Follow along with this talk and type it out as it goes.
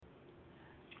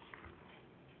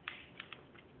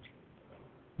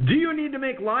Do you need to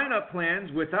make lineup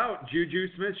plans without Juju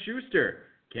Smith-Schuster?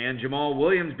 Can Jamal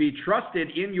Williams be trusted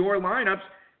in your lineups?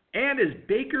 And is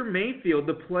Baker Mayfield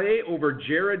the play over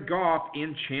Jared Goff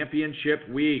in championship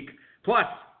week? Plus,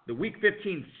 the Week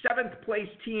 15 7th-place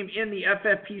team in the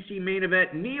FFPC main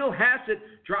event, Neil Hassett,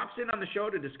 drops in on the show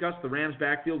to discuss the Rams'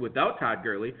 backfield without Todd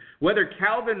Gurley, whether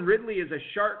Calvin Ridley is a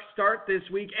shark start this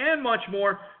week, and much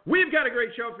more. We've got a great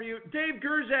show for you. Dave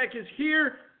Gerzak is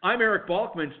here. I'm Eric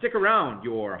Balkman. Stick around.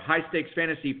 Your high-stakes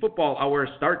fantasy football hour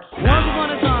starts now. Once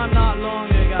upon a time, not long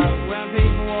ago, when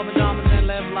people wore pajamas and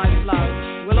lived like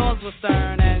slouch, where laws were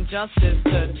stern and justice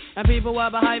stood, and people were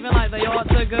behaving like they ought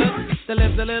to good, there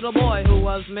lived a little boy who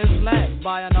was misled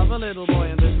by another little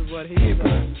boy, and this is what he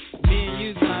said. Me and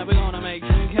you tonight, we're gonna make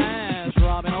some cash,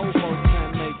 robbing old folks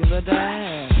and making the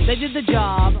dash. They did the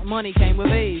job, money came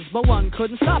with ease, but one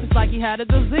couldn't stop. It's like he had a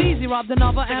disease. He robbed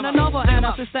another and another, and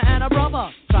a sister and a brother.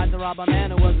 Tried to rob a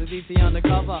man who was a DC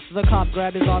undercover. The cop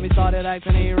grabbed his arm, he started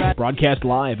acting erratic. Broadcast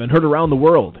live and heard around the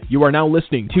world, you are now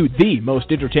listening to the most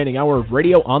entertaining hour of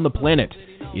radio on the planet.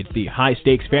 It's the High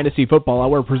Stakes Fantasy Football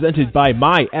Hour presented by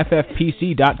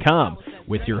MyFFPC.com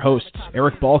with your hosts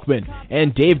Eric Balkman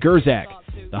and Dave Gerzak.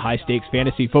 The High Stakes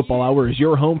Fantasy Football Hour is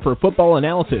your home for football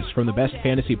analysis from the best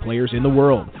fantasy players in the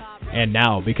world. And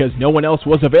now, because no one else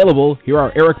was available, here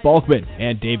are Eric Balkman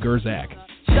and Dave Gerzak.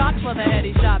 Shot for the head,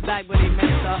 he shot back, but he missed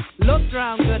her. Looked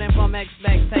round good and from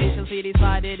expectations, he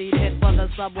decided he'd hit for the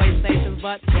subway stations,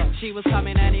 but she was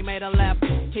coming and he made a left.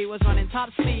 He was running top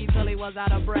speed till he was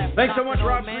out of breath. Thanks so much,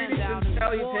 Rob. Greetings and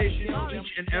salutations, each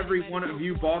and every one of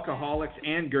you Balkaholics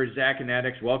and Gerzak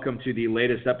addicts. Welcome to the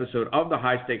latest episode of the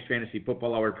High Stakes Fantasy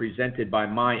Football Hour presented by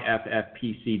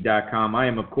MyFFPC.com. I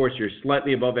am, of course, your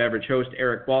slightly above average host,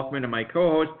 Eric Balkman, and my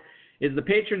co-host is the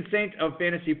patron saint of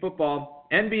fantasy football,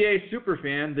 NBA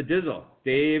superfan, the Dizzle,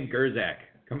 Dave Gerzak.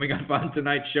 Coming up on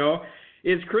tonight's show,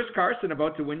 is Chris Carson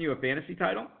about to win you a fantasy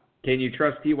title? Can you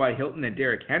trust T.Y. Hilton and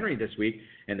Derrick Henry this week?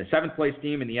 And the 7th-place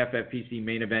team in the FFPC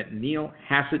main event, Neil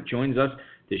Hassett, joins us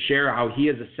to share how he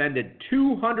has ascended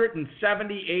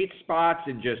 278 spots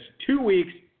in just 2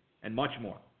 weeks and much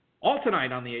more. All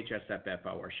tonight on the HSFF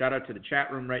Hour. Shout out to the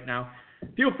chat room right now.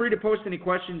 Feel free to post any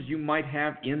questions you might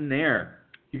have in there.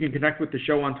 You can connect with the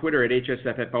show on Twitter at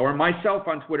HSFF Hour, myself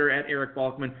on Twitter at Eric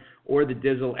Balkman, or the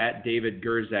Dizzle at David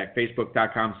Gerzak,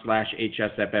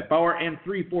 Facebook.com/HSFF Hour, and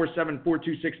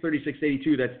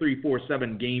 347-426-3682. That's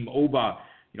 347-GAME-OVA.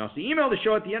 You can also email the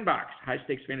show at the inbox,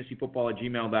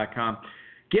 highstakesfantasyfootball@gmail.com.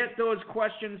 Get those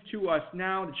questions to us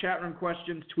now. The chat room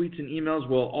questions, tweets, and emails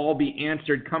will all be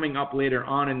answered coming up later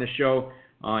on in the show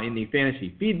in the fantasy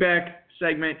feedback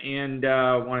segment. And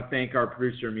I want to thank our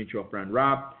producer and mutual friend,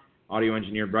 Rob. Audio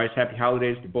engineer Bryce, happy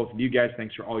holidays to both of you guys.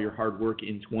 Thanks for all your hard work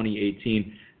in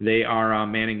 2018. They are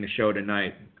manning the show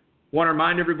tonight. Want to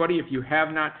remind everybody, if you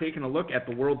have not taken a look at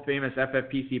the world-famous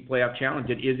FFPC Playoff Challenge,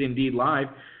 it is indeed live.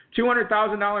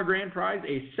 $200,000 grand prize,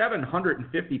 a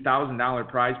 $750,000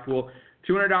 prize pool.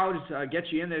 $200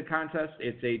 gets you into the contest.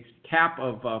 It's a cap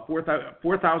of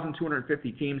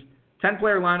 4,250 teams,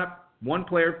 10-player lineup, 1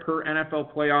 player per NFL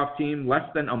playoff team,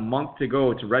 less than a month to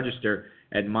go to register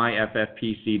at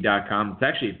myffpc.com. It's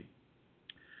actually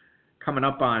coming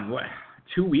up on,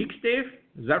 2 weeks, Dave?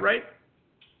 Is that right?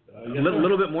 A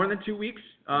little bit more than 2 weeks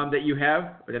that you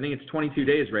have. I think it's 22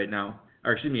 days right now.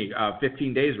 Or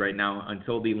 15 days right now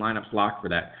until the lineup's locked for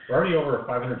that. We're already over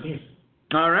 500 teams.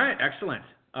 All right, excellent.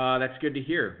 That's good to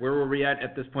hear. Where were we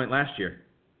at this point last year?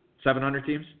 700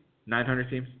 teams? 900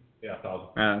 teams? Yeah, 1,000.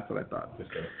 That's what I thought. Just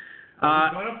kidding.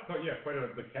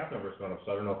 The cap number's gone up,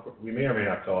 so I don't know if we may or may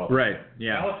not sell out. Right,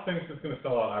 yeah. Alex thinks it's going to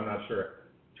sell out, I'm not sure.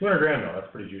 $200,000 though,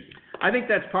 that's pretty juicy. I think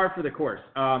that's par for the course.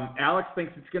 Alex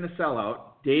thinks it's going to sell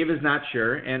out. Dave is not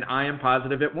sure, and I am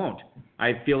positive it won't.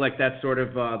 I feel like that's sort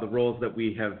of the roles that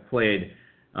we have played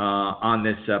on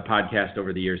this podcast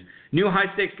over the years. New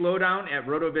high stakes lowdown at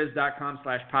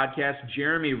rotoviz.com/podcast.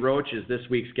 Jeremy Roach is this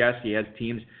week's guest. He has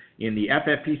teams in the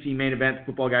FFPC main event,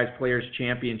 Football Guys Players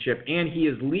Championship, and he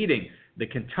is leading the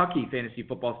Kentucky Fantasy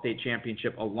Football State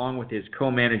Championship along with his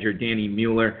co-manager, Danny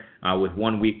Mueller, with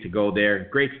 1 week to go there.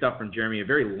 Great stuff from Jeremy. A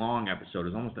very long episode. It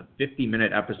was almost a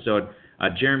 50-minute episode.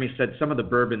 Jeremy said some of the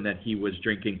bourbon that he was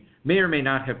drinking may or may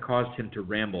not have caused him to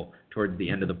ramble towards the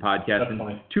end of the podcast. That's and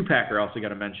funny. Two-Packer also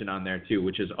got a mention on there, too,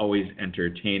 which is always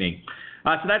entertaining.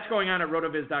 So that's going on at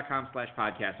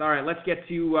rotoviz.com/podcast. All right, let's get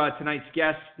to tonight's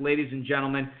guest, ladies and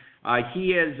gentlemen.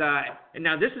 He is,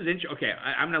 now this is interesting. Okay,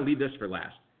 I'm going to leave this for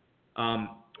last.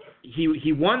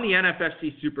 he won the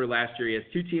NFFC Super last year. He has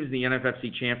 2 teams in the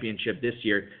NFFC Championship this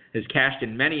year. Has cashed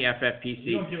in many FFPC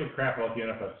You don't give a crap about the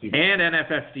NFFC. and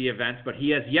NFFC events, but he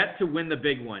has yet to win the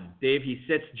big one. Dave, he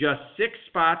sits just 6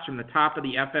 spots from the top of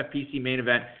the FFPC main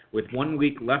event with 1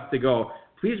 week left to go.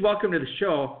 Please welcome to the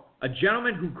show a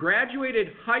gentleman who graduated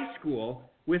high school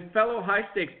with fellow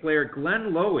high-stakes player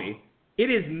Glenn Lowy. It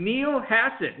is Neil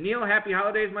Hassett. Neil, happy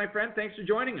holidays, my friend. Thanks for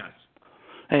joining us.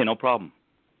 Hey, no problem.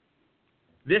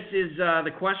 This is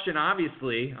the question,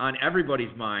 obviously, on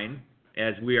everybody's mind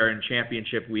as we are in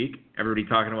championship week. Everybody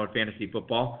talking about fantasy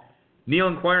football. Neil,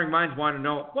 inquiring minds want to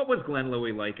know, what was Glenn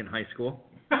Lowy like in high school?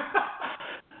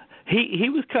 He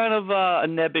was kind of a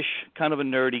nebbish, kind of a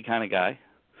nerdy kind of guy.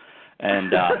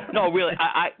 And no, really,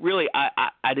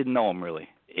 I didn't know him really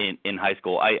in high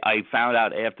school. I found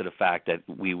out after the fact that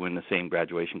we were in the same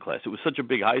graduation class. It was such a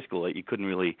big high school that you couldn't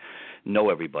really know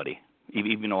everybody,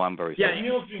 even though I'm very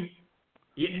social.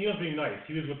 Neil's being nice.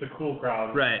 He was with the cool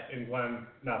crowd, right? And Glenn,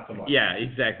 not so much. Yeah,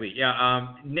 exactly. Yeah.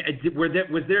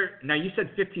 Was there? Now you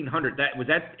said 1,500. Was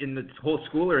that in the whole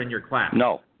school or in your class?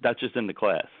 No, that's just in the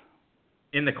class.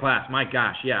 In the class, my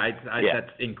gosh, yeah,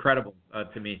 that's incredible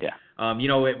to me. Yeah.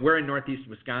 We're in Northeast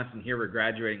Wisconsin here. Where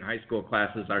graduating high school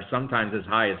classes are sometimes as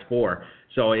high as 4.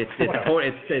 So it's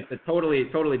a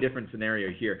totally different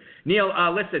scenario here. Neil,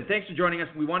 listen, thanks for joining us.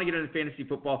 We want to get into fantasy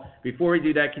football. Before we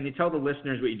do that, can you tell the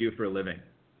listeners what you do for a living?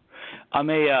 I'm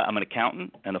an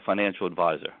accountant and a financial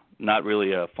advisor. Not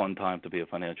really a fun time to be a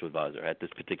financial advisor at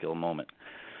this particular moment,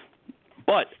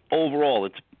 but overall,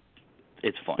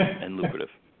 it's fun and lucrative.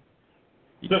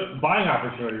 It's a buying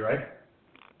opportunity, right?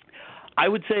 I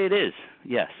would say it is,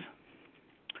 yes.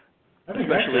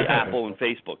 Especially Apple and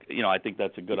Facebook. I think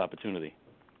that's a good opportunity.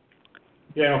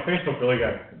 Yeah, Facebook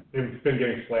they've been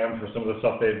getting slammed for some of the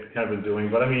stuff they've kind of been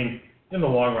doing. But, I mean, in the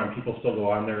long run, people still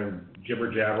go on there and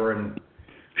jibber-jabber and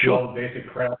do all the basic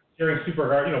crap. Sharing super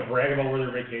hard, brag about where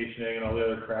they're vacationing and all the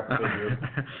other crap that they do.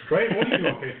 Right? What do you do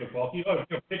on Facebook, Paul?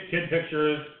 Kid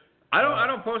pictures. I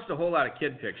don't post a whole lot of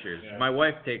kid pictures. Yeah. My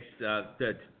wife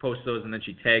posts those and then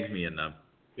she tags me in them.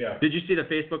 Yeah. Did you see the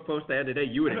Facebook post I had today?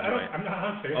 You would enjoy it. I'm not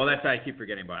on Facebook. Oh, that's why I keep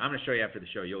forgetting about it. I'm going to show you after the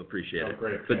show. You'll appreciate it.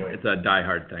 Great. It's a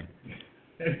die-hard thing.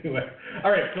 Anyway.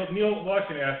 All right. So, Neil, we'll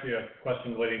actually ask you a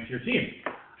question relating to your team.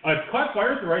 Caught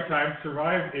fire at the right time,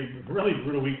 survived a really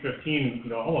brutal Week 15.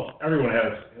 Almost everyone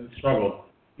has struggled.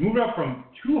 You moved up from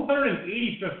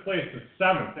 285th place to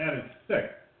 7th. That is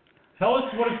sick. Tell us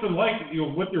what it's been like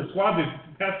with your squad these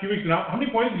past few weeks. And how many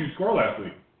points did you score last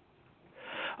week?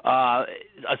 A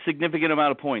significant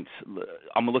amount of points.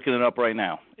 I'm looking it up right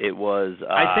now. It was.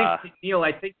 I think Neil.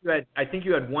 I think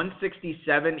you had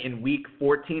 167 in Week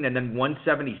 14, and then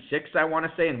 176. I want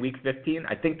to say in Week 15.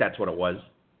 I think that's what it was.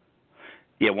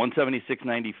 Yeah,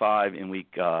 176.95 in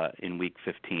Week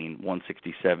 15,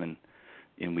 167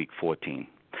 in Week 14.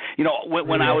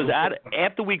 When I was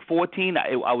after Week 14,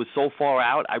 I was so far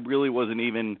out, I really wasn't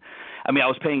even. I mean, I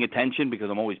was paying attention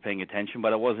because I'm always paying attention,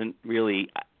 but I wasn't really,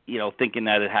 thinking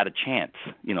that it had a chance,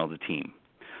 the team,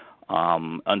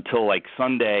 until like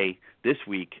Sunday this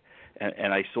week,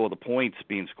 and I saw the points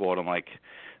being scored. I'm like,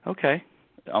 okay,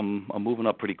 I'm moving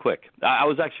up pretty quick. I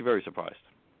was actually very surprised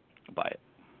by it.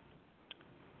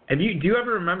 Do you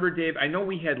ever remember, Dave? I know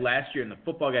we had last year in the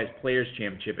Football Guys Players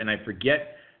Championship, and I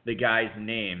forget the guy's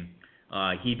name.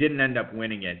 He didn't end up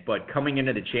winning it, but coming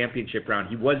into the championship round,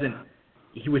 he was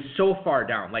so far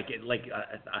down, like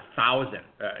 1,000.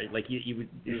 Like he was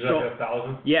so,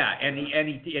 1,000. Yeah, and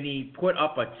he put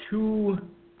up a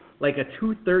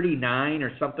 239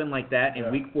 or something like that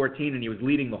in Week 14, and he was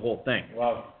leading the whole thing.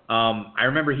 Wow. I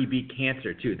remember he beat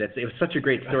cancer too. It was such a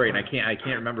great story, and I can't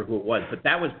remember who it was, but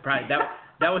that was probably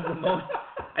that was the most.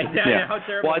 How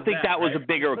terrible. Well, I think that was a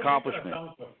bigger accomplishment.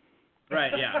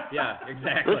 Right. Yeah.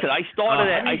 Exactly. Listen, I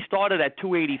started at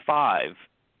 285.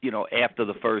 After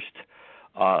the first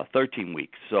 13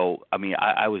 weeks. So I mean,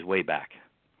 I was way back.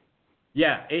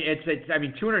 Yeah, it's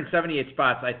 278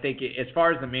 spots. I think as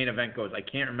far as the main event goes, I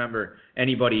can't remember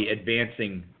anybody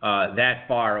advancing that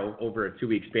far over a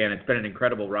 2-week span. It's been an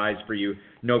incredible rise for you,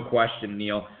 no question,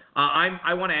 Neil.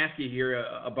 I want to ask you here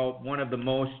about one of the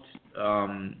most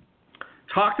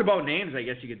talked about names, I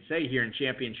guess you could say, here in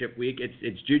championship week.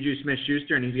 It's Juju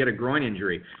Smith-Schuster, and he's got a groin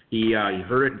injury. He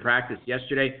hurt it in practice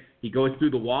yesterday. He goes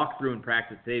through the walkthrough in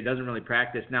practice today. He doesn't really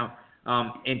practice. Now,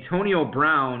 Antonio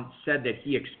Brown said that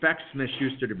he expects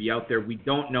Smith-Schuster to be out there. We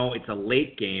don't know. It's a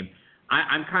late game.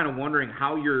 I'm kind of wondering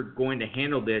how you're going to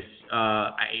handle this.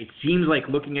 It seems like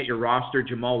looking at your roster,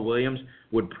 Jamal Williams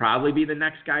would probably be the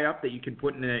next guy up that you can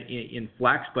put in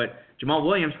flex, but Jamal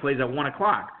Williams plays at 1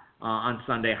 o'clock on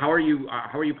Sunday. How are you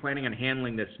planning on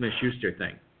handling this Smith-Schuster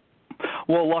thing?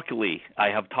 Well, luckily, I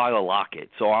have Tyler Lockett,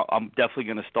 so I'm definitely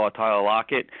going to start Tyler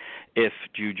Lockett if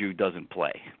Juju doesn't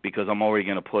play, because I'm already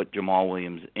going to put Jamal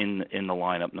Williams in the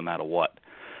lineup no matter what.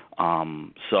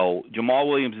 So Jamal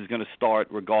Williams is going to start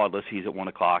regardless. He's at 1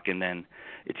 o'clock, and then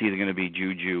it's either going to be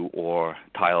Juju or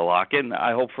Tyler Lockett. And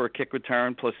I hope for a kick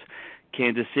return. Plus,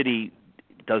 Kansas City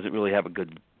doesn't really have a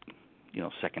good,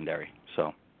 secondary.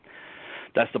 So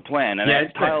that's the plan.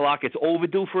 And Tyler Lockett's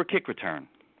overdue for a kick return.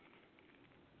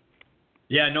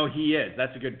 Yeah, no, he is.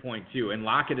 That's a good point, too. And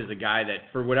Lockett is a guy that,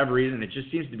 for whatever reason, it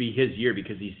just seems to be his year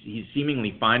because he's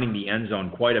seemingly finding the end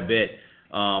zone quite a bit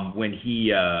when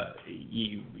he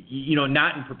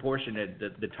not in proportion to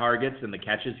the targets and the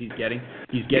catches he's getting.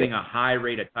 He's getting a high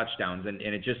rate of touchdowns. And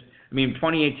it just,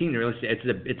 2018, really,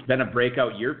 it's been a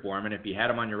breakout year for him. And if you had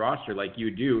him on your roster like you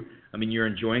do, you're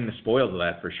enjoying the spoils of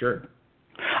that for sure.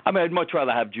 I'd much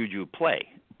rather have Juju play,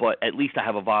 but at least I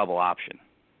have a viable option.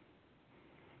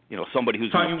 Somebody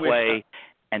who's going to play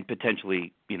and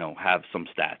potentially, have some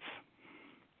stats.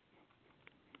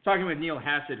 Talking with Neil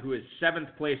Hassett, who is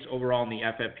 7th place overall in the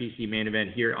FFPC main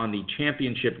event here on the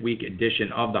Championship Week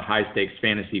edition of the High Stakes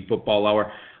Fantasy Football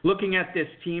Hour. Looking at this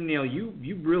team, Neil,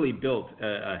 you really built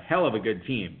a hell of a good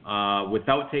team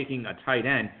without taking a tight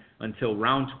end until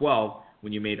round 12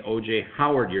 when you made O.J.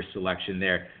 Howard your selection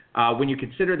there. When you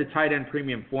consider the tight end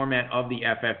premium format of the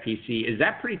FFPC, is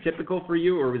that pretty typical for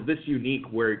you, or was this unique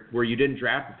where you didn't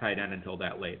draft a tight end until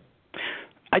that late?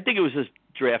 I think it was just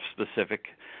draft specific.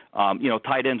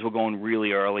 Tight ends were going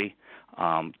really early.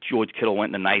 George Kittle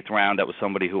went in the 9th round. That was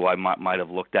somebody who I might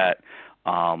have looked at.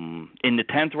 In the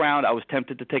 10th round, I was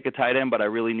tempted to take a tight end, but I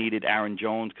really needed Aaron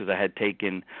Jones because I had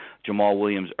taken Jamal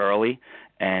Williams early.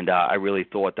 And I really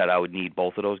thought that I would need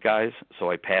both of those guys, so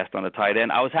I passed on the tight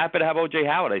end. I was happy to have O.J.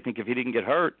 Howard. I think if he didn't get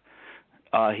hurt,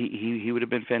 he would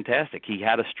have been fantastic. He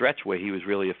had a stretch where he was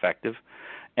really effective.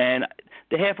 And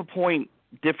the half a point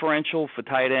differential for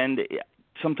tight end,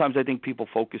 sometimes I think people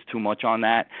focus too much on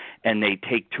that, and they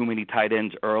take too many tight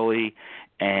ends early,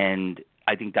 and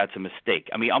I think that's a mistake.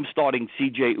 I'm starting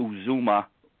C.J. Uzuma,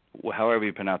 however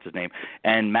you pronounce his name,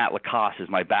 and Matt Lacoste is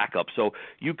my backup. So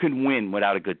you can win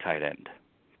without a good tight end,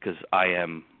 because I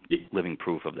am living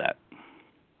proof of that.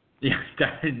 Yeah,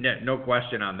 no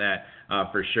question on that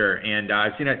for sure. And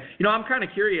I've seen it. I'm kind of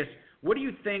curious. What do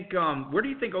you think? Where do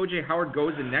you think O.J. Howard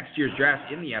goes in next year's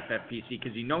draft in the FFPC?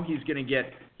 Because he's going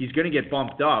to get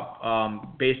bumped up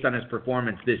based on his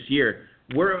performance this year.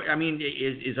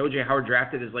 Is O.J. Howard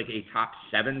drafted as like a top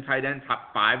 7 tight end,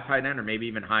 top 5 tight end, or maybe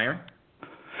even higher?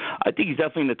 I think he's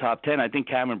definitely in the top 10. I think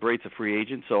Cameron Brate's a free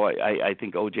agent, so I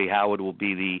think O.J. Howard will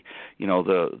be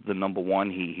the number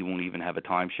 1. He won't even have a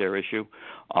timeshare issue.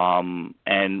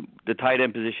 And the tight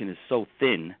end position is so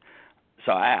thin,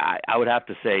 so I would have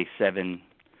to say 7,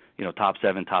 top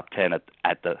 7, top 10 at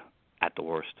the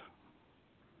worst.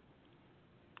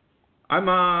 I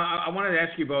wanted to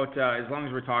ask you about as long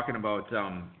as we're talking about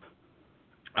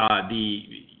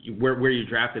where you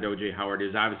drafted O.J. Howard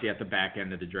is obviously at the back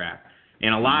end of the draft.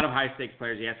 And a lot of high-stakes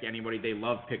players, you ask anybody, they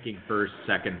love picking first,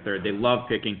 second, third. They love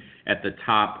picking at the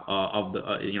top of the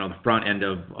the front end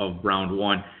of round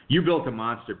 1. You built a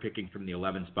monster picking from the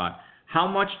 11th spot. How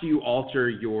much do you alter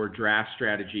your draft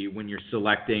strategy when you're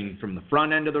selecting from the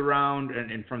front end of the round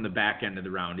and from the back end of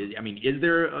the round? Is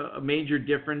there a major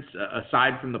difference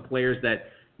aside from the players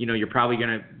that you're probably going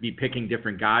to be picking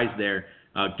different guys there,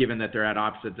 given that they're at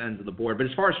opposite ends of the board? But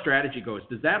as far as strategy goes,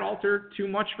 does that alter too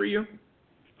much for you?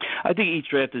 I think each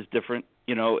draft is different.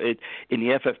 In the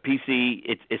FFPC,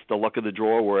 it's the luck of the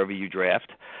draw wherever you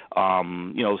draft.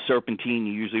 Serpentine,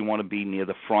 you usually want to be near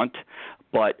the front,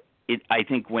 but I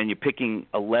think when you're picking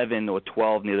 11 or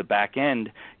 12 near the back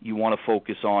end, you want to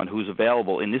focus on who's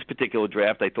available. In this particular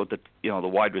draft, I thought that the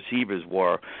wide receivers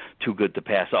were too good to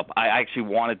pass up. I actually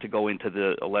wanted to go into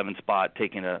the 11th spot,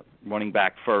 taking a running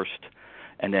back first,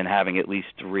 and then having at least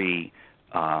 3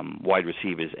 wide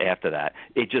receivers after that.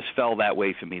 It just fell that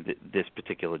way for me this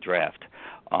particular draft.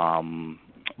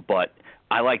 But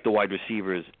I like the wide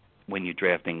receivers when you're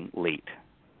drafting late.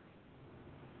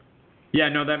 Yeah,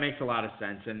 no, that makes a lot of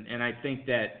sense. And I think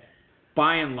that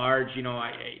by and large,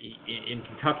 in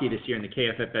Kentucky this year in the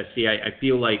KFFSC, I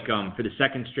feel like for the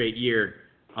second straight year,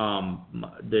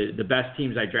 the best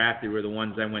teams I drafted were the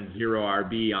ones I went 0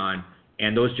 RB on.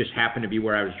 And those just happened to be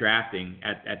where I was drafting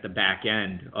at the back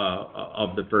end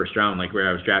of the first round, like where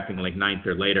I was drafting like 9th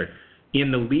or later.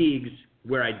 In the leagues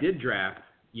where I did draft,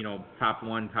 top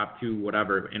 1, top 2,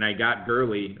 whatever, and I got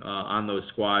Gurley on those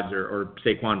squads or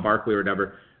Saquon Barkley or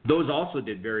whatever, those also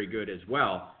did very good as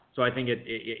well. So I think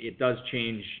it does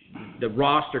change the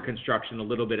roster construction a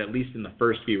little bit, at least in the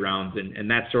first few rounds,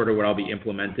 and that's sort of what I'll be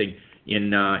implementing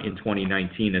in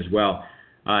 2019 as well.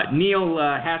 Neil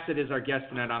Hassett is our guest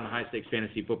tonight on the High Stakes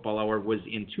Fantasy Football Hour. Was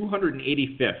in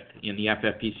 285th in the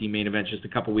FFPC main event just a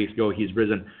couple weeks ago. He's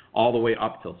risen all the way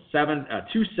up to seventh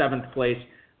place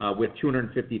with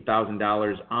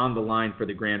 $250,000 on the line for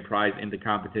the grand prize in the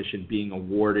competition being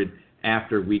awarded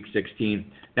after Week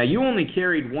 16. Now, you only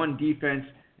carried one defense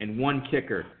and one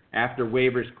kicker after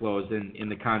waivers closed in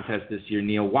the contest this year,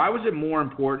 Neil. Why was it more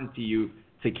important to you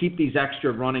to keep these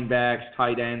extra running backs,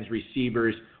 tight ends,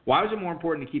 receivers? Why was it more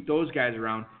important to keep those guys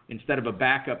around instead of a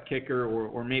backup kicker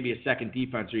or maybe a second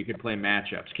defense where you could play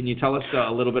matchups? Can you tell us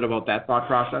a little bit about that thought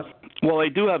process? Well, I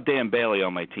do have Dan Bailey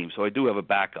on my team, so I do have a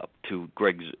backup to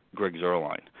Greg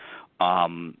Zuerlein.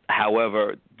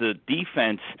 However, the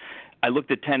defense, I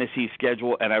looked at Tennessee's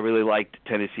schedule, and I really liked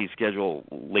Tennessee's schedule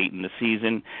late in the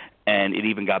season, and it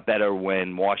even got better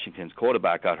when Washington's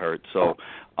quarterback got hurt. So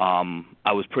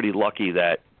I was pretty lucky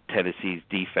that Tennessee's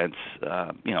defense,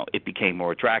 it became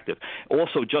more attractive.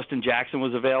 Also, Justin Jackson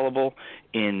was available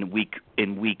in week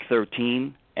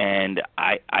 13, and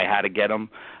I had to get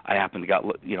him. I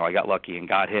got lucky and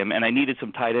got him, and I needed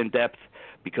some tight end depth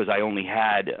because I only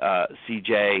had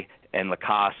CJ and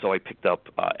Lacoste, so I picked up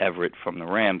Everett from the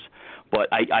Rams. But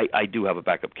I do have a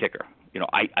backup kicker.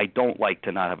 I don't like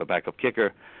to not have a backup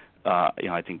kicker.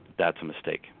 I think that's a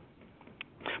mistake.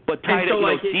 But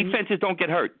defenses don't get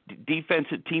hurt. Team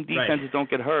defenses don't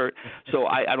get hurt. So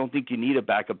I don't think you need a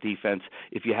backup defense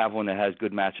if you have one that has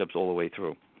good matchups all the way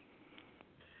through.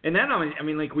 And then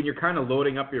like when you're kind of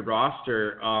loading up your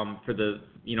roster for the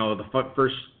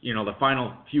first the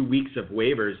final few weeks of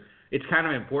waivers, it's kind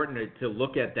of important to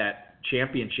look at that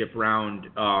championship round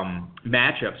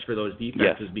matchups for those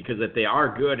defenses, because if they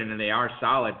are good and they are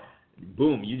solid,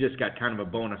 boom, you just got kind of a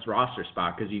bonus roster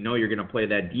spot because you're going to play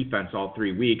that defense all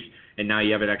 3 weeks, and now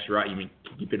you have an extra. You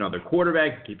keep another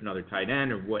quarterback, keep another tight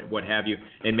end, or what have you.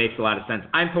 It makes a lot of sense.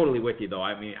 I'm totally with you though.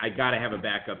 I mean, I got to have a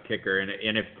backup kicker,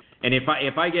 and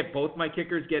if I get both my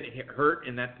kickers get hurt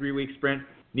in that 3-week sprint,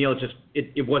 Neil,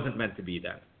 it wasn't meant to be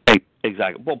then.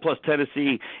 Exactly. Well, plus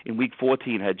Tennessee in Week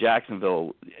 14 had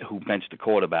Jacksonville, who benched the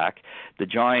quarterback. The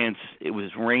Giants, it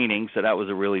was raining, so that was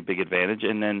a really big advantage.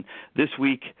 And then this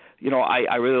week,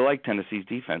 I really like Tennessee's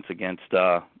defense against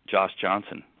Josh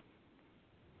Johnson.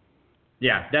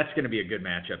 Yeah, that's going to be a good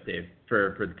matchup, Dave,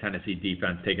 for the Tennessee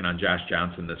defense taking on Josh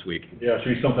Johnson this week. Yeah, it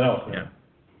should be something else. Yeah.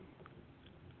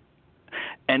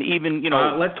 And even,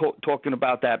 talking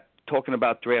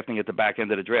about drafting at the back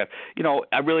end of the draft,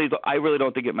 I really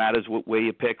don't think it matters where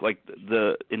you pick. Like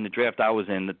in the draft I was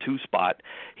in, the 2 spot,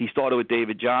 he started with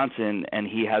David Johnson, and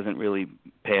he hasn't really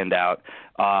panned out.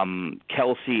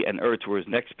 Kelsey and Ertz were his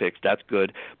next picks. That's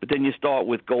good. But then you start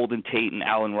with Golden Tate and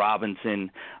Allen Robinson,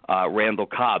 Randall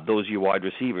Cobb. Those are your wide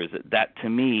receivers. That to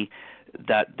me,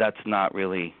 that's not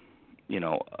really,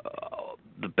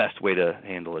 the best way to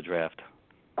handle a draft.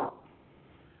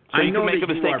 So you can make a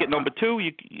mistake at number 2,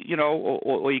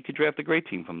 or you could draft a great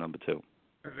team from number 2.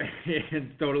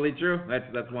 It's totally true.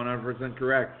 That's 100%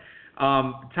 correct.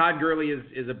 Todd Gurley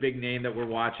is a big name that we're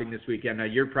watching this weekend. Now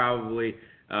you're probably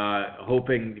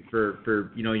hoping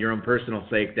for your own personal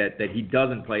sake that he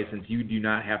doesn't play, since you do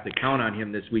not have to count on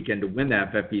him this weekend to win the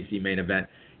FFPC main event.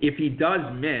 If he does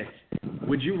miss,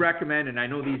 would you recommend, and I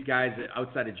know these guys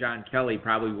outside of John Kelly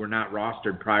probably were not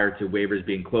rostered prior to waivers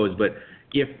being closed, but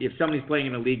if somebody's playing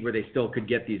in a league where they still could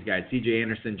get these guys, C.J.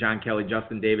 Anderson, John Kelly,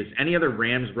 Justin Davis, any other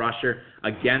Rams rusher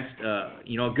against a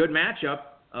good matchup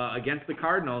against the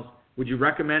Cardinals, would you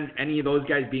recommend any of those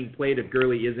guys being played if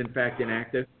Gurley is in fact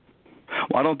inactive?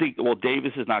 Well, I don't think. Well,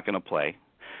 Davis is not going to play.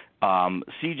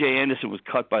 C.J. Anderson was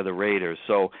cut by the Raiders,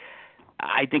 so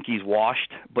I think he's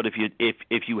washed. But if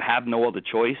you have no other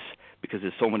choice because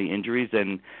there's so many injuries,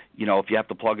 then if you have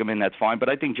to plug him in, that's fine. But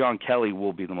I think John Kelly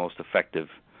will be the most effective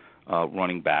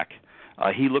running back.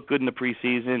 He looked good in the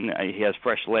preseason. He has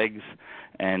fresh legs,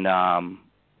 and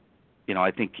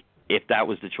I think if that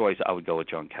was the choice, I would go with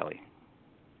John Kelly.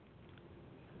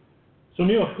 So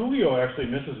Neil, Julio actually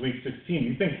misses Week 16.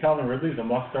 You think Calvin Ridley's a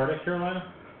must-start at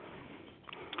Carolina?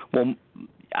 Well,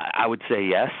 I would say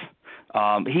yes.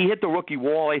 He hit the rookie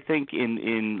wall, I think,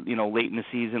 in late in the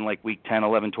season, like Week 10,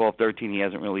 11, 12, 13. He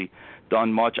hasn't really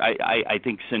done much. I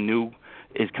think Sanu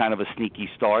is kind of a sneaky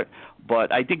start.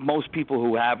 But I think most people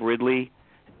who have Ridley,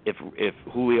 if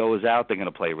Julio is out, they're going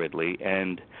to play Ridley.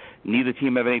 And neither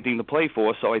team have anything to play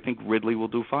for, so I think Ridley will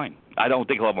do fine. I don't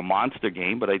think he'll have a monster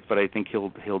game, but I think he'll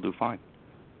do fine.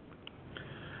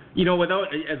 As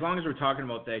long as we're talking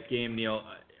about that game, Neil,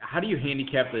 how do you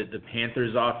handicap the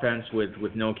Panthers offense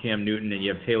with no Cam Newton, and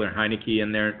you have Taylor Heineke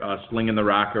in there slinging the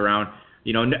rock around?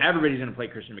 You know, everybody's going to play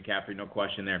Christian McCaffrey, no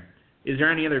question there. Is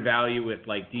there any other value with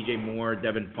like DJ Moore,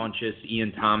 Devin Funchess,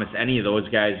 Ian Thomas, any of those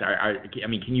guys? I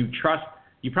mean, can you trust?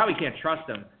 You probably can't trust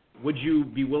them. Would you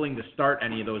be willing to start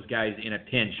any of those guys in a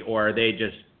pinch, or are they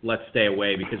just let's stay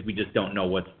away because we just don't know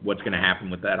what's going to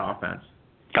happen with that offense?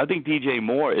 I think DJ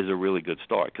Moore is a really good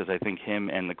start because I think him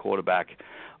and the quarterback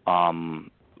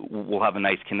will have a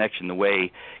nice connection. The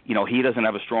way, you know, he doesn't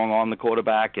have a strong arm, the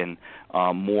quarterback, and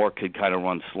Moore could kind of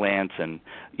run slants and,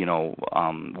 you know,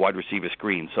 wide receiver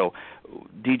screens. So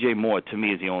DJ Moore, to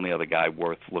me, is the only other guy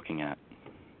worth looking at.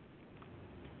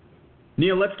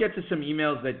 Neil, let's get to some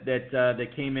emails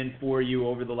that came in for you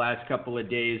over the last couple of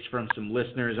days from some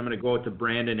listeners. I'm going to go to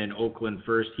Brandon in Oakland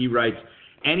first. He writes,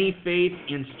 any faith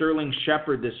in Sterling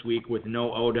Shepard this week with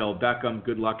no Odell Beckham?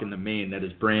 Good luck in the main. That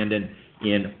is Brandon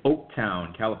in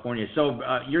Oaktown, California. So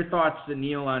your thoughts,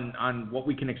 Neil, on what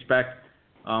we can expect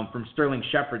from Sterling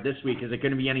Shepard this week? Is it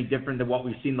going to be any different than what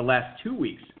we've seen the last 2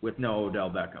 weeks with no Odell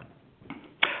Beckham?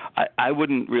 I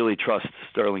wouldn't really trust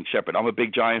Sterling Shepard. I'm a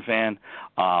big Giant fan.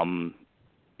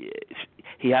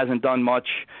 He hasn't done much.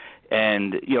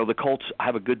 And, you know, the Colts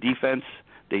have a good defense.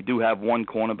 They do have one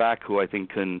cornerback who I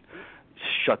think can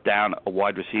shut down a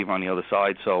wide receiver on the other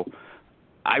side. So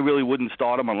I really wouldn't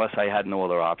start him unless I had no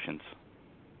other options.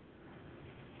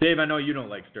 Dave, I know you don't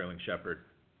like Sterling Shepard.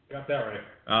 Got that right.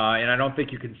 And I don't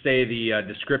think you can say the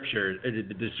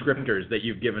descriptors that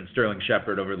you've given Sterling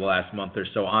Shepard over the last month or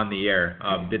so on the air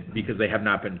because they have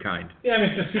not been kind. Yeah, I mean,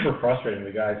 it's just super frustrating.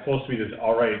 The guy's supposed to be this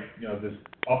this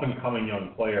up-and-coming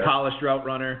young player. Polished route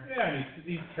runner. Yeah, and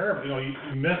he's terrible. You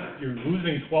know, you're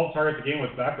losing 12 targets a game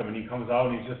with Beckham, and he comes out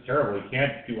and he's just terrible. He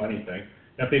can't do anything.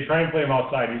 And if they try and play him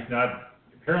outside,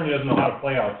 apparently doesn't know how to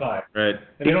play outside. Right.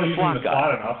 And they don't use him in the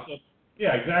slot enough. So,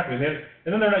 yeah, exactly. And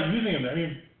then they're not using him. I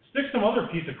mean, stick some other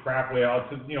piece of crap way out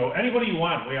to, anybody you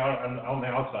want way out on the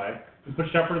outside, and put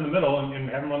Shepard in the middle and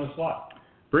have him on the slot.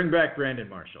 Bring back Brandon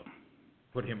Marshall.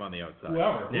 Put him on the outside.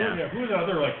 Whoever. Yeah. Who was the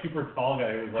other super tall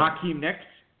guy who was like Hakeem Nicks?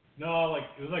 No, it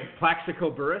was like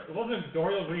Plaxico Burress? It wasn't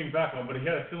Dorial Green Beckham, but he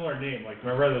had a similar name. Like,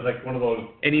 remember, it was like one of those.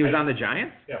 And he was on the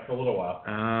Giants? Yeah, for a little while.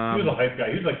 He was a hype guy.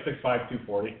 He was like 6'5",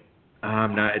 240.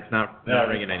 It's not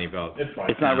ringing any bells. It's fine.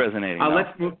 It's not resonating. No.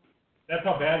 Let's move. That's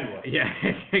how bad he was. Yeah,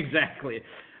 exactly.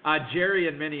 Jerry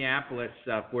in Minneapolis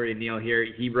for you, Neil, here.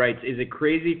 He writes, is it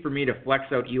crazy for me to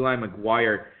flex out Eli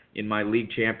McGuire in my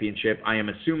league championship? I am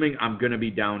assuming I'm going to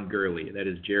be down Gurley. That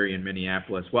is Jerry in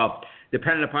Minneapolis. Well,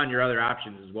 depending upon your other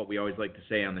options is what we always like to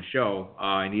say on the show,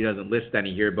 and he doesn't list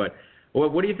any here. But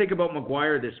what do you think about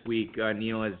McGuire this week,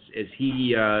 Neil, as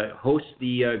he hosts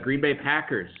the Green Bay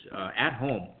Packers at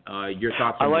home? Your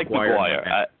thoughts on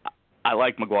McGuire? I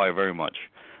like McGuire very much.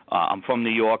 I'm from New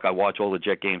York. I watch all the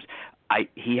Jet games.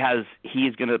 He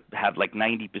is going to have like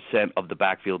 90% of the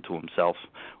backfield to himself,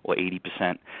 or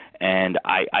 80%, and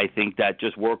I think that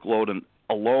just workload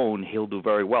alone he'll do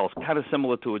very well. It's kind of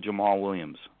similar to a Jamal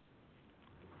Williams.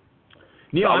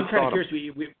 Neil, I'm kind of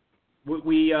curious.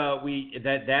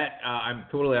 I'm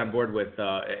totally on board with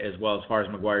as well as far as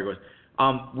McGuire goes.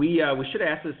 We should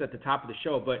have asked this at the top of the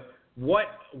show, but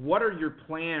what are your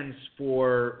plans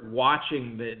for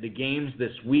watching the games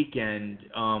this weekend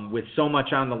with so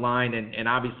much on the line, and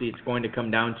obviously it's going to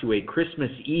come down to a Christmas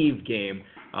Eve game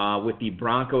with the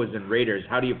Broncos and Raiders.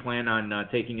 How do you plan on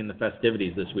taking in the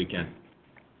festivities this weekend?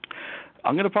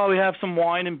 I'm going to probably have some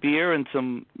wine and beer and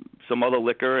some other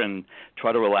liquor and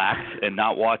try to relax and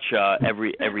not watch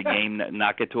every game,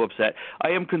 not get too upset. I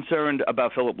am concerned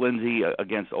about Philip Lindsay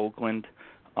against Oakland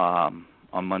on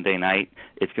Monday night.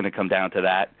 It's going to come down to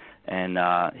that, and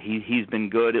he's been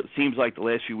good. It seems like the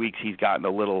last few weeks he's gotten a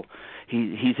little,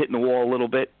 he's hitting the wall a little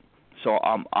bit. So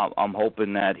I'm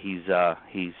hoping that he's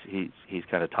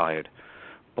kind of tired,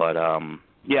 but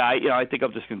I think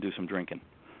I'm just going to do some drinking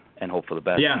and hope for the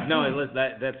best. Yeah, no,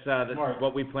 that's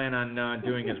what we plan on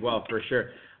doing as well, for sure.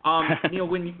 Neil,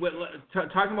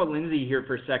 talking about Lindsay here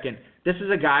for a second, this is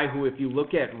a guy who, if you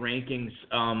look at rankings,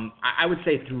 I would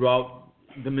say throughout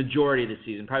the majority of the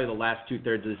season, probably the last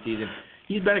 2/3 of the season,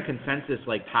 he's been a consensus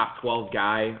like top 12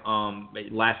 guy.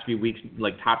 Last few weeks,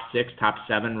 like top 6, top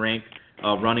 7 ranked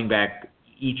running back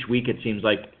each week. It seems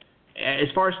like. As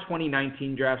far as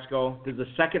 2019 drafts go, does the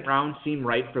second round seem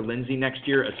right for Lindsay next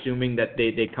year, assuming that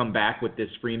they come back with this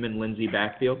Freeman-Lindsay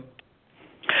backfield?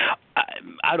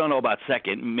 I don't know about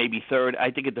second, maybe third. I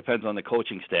think it depends on the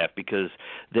coaching staff because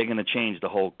they're going to change the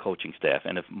whole coaching staff.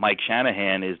 And if Mike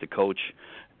Shanahan is the coach,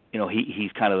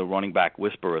 he's kind of the running back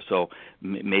whisperer, so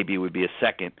maybe it would be a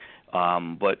second.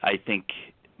 But I think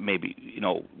maybe,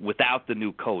 without the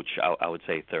new coach, I would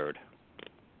say third.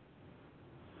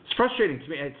 It's frustrating to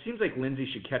me. It seems like Lindsey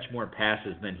should catch more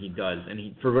passes than he does, and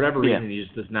he, for whatever reason, he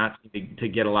just does not seem to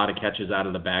get a lot of catches out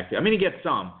of the backfield. I mean, he gets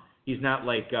some. He's not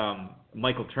like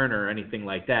Michael Turner or anything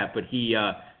like that, but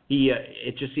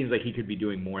it just seems like he could be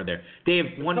doing more there. Dave,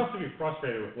 it's tough to be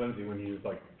frustrated with Lindsey when he's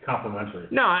like complimentary.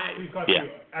 No, he's got you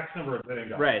X number of hitting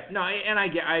guys. Right. No, and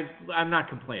I'm not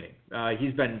complaining.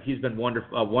 He's been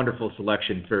wonderful, a wonderful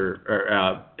selection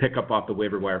for pickup off the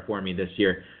waiver wire for me this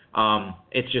year.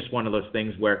 It's just one of those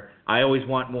things where I always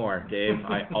want more, Dave.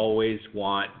 I always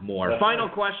want more. Final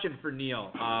question for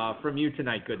Neil from you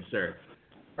tonight, good sir.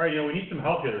 All right, we need some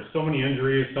help here. There's so many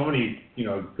injuries, so many,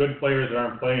 good players that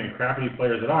aren't playing and crappy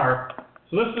players that are.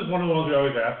 So this is one of the ones we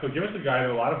always ask. So give us a guy that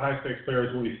a lot of high-stakes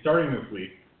players will be starting this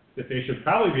week that they should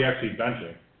probably be actually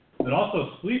benching. And also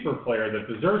a sleeper player that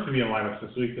deserves to be in lineups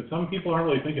this week that some people aren't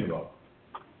really thinking about.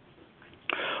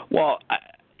 Well,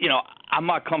 I'm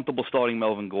not comfortable starting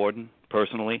Melvin Gordon,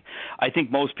 personally. I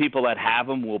think most people that have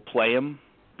him will play him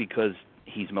because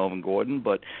he's Melvin Gordon,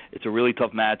 but it's a really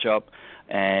tough matchup,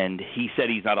 and he said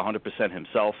he's not 100%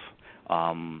 himself.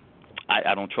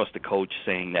 I don't trust the coach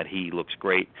saying that he looks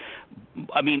great.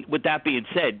 I mean, with that being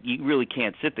said, you really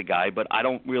can't sit the guy, but I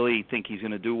don't really think he's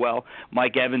going to do well.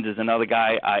 Mike Evans is another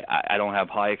guy I don't have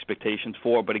high expectations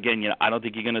for, but again, I don't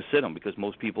think you're going to sit him because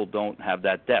most people don't have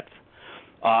that depth.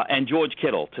 And George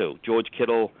Kittle, too. George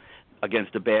Kittle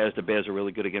against the Bears are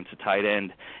really good against the tight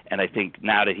end, and I think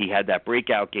now that he had that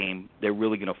breakout game, they're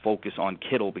really going to focus on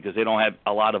Kittle because they don't have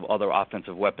a lot of other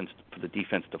offensive weapons for the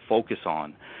defense to focus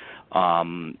on.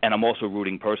 And I'm also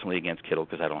rooting personally against Kittle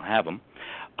because I don't have him.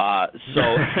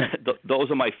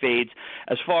 Those are my fades.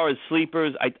 As far as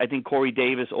sleepers, I think Corey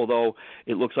Davis, although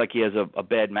it looks like he has a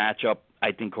bad matchup,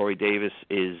 I think Corey Davis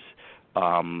is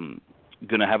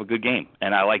going to have a good game.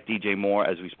 And I like DJ Moore,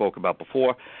 as we spoke about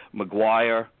before.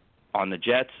 McGuire on the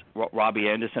Jets. Robbie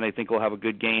Anderson, I think, will have a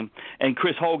good game. And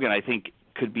Chris Hogan, I think,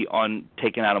 could be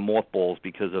taken out of mothballs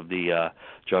because of the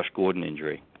Josh Gordon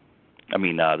injury.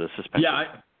 The suspension. Yeah,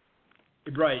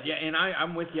 right. Yeah, and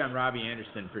I'm with you on Robbie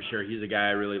Anderson for sure. He's a guy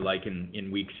I really like in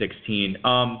Week 16.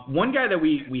 One guy that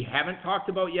we haven't talked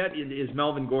about yet is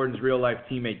Melvin Gordon's real-life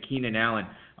teammate, Keenan Allen.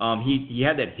 He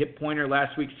had that hip pointer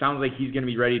last week. Sounds like he's going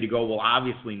to be ready to go. Well,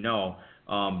 obviously no,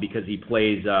 because he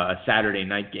plays a Saturday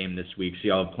night game this week, so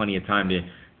you'll have plenty of time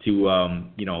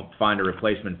to find a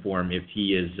replacement for him if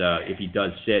he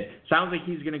does sit. Sounds like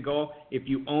he's going to go. If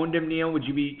you owned him, Neil, would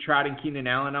you be trotting Keenan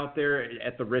Allen out there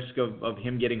at the risk of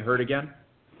him getting hurt again?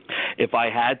 If I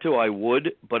had to, I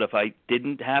would, but if I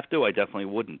didn't have to, I definitely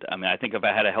wouldn't. I think if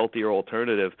I had a healthier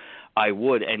alternative, I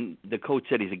would. And the coach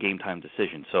said he's a game-time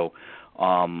decision, so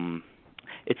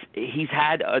he's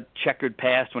had a checkered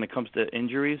past when it comes to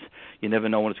injuries. You never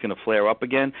know when it's going to flare up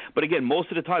again. But again,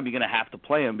 most of the time you're going to have to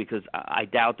play him because I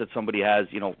doubt that somebody has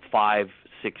 5,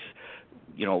 6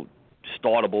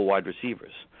 startable wide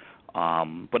receivers.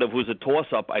 But if it was a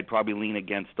toss-up, I'd probably lean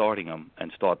against starting him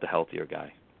and start the healthier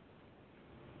guy.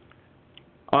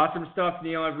 Awesome stuff,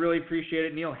 Neil. I really appreciate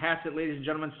it. Neil Hassett, ladies and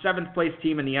gentlemen, 7th place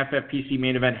team in the FFPC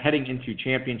main event heading into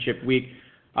championship week.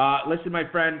 Listen, my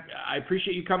friend, I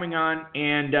appreciate you coming on,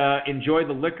 and enjoy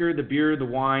the liquor, the beer, the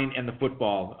wine, and the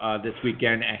football this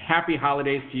weekend. And happy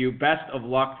holidays to you. Best of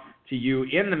luck to you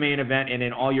in the main event and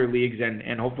in all your leagues,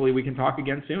 and hopefully we can talk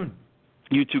again soon.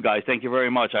 You too, guys. Thank you very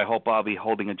much. I hope I'll be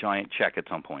holding a giant check at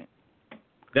some point.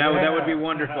 That would be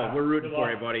wonderful. We're rooting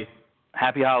for you, buddy.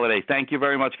 Happy holidays. Thank you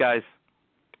very much, guys.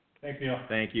 Thanks, Neil.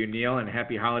 Thank you, Neil, and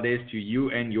happy holidays to you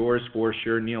and yours for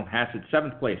sure. Neil Hassett,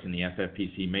 7th place in the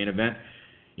FFPC main event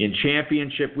in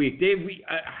championship week. Dave,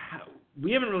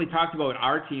 we haven't really talked about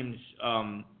our teams,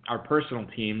 our personal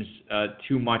teams,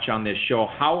 too much on this show.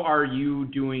 How are you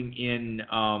doing in?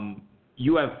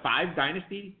 You have 5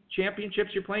 dynasty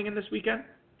championships you're playing in this weekend.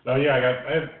 Oh yeah,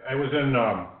 I was in.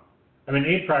 I'm in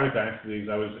 8 private dynasty leagues.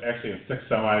 I was actually in 6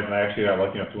 semis, and I actually got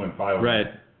lucky enough to win 5. Right.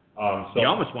 So you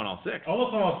almost won all 6.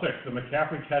 Almost won all 6. The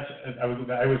McCaffrey catch, I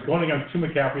was going against 2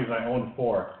 McCaffreys, and I owned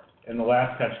 4, and the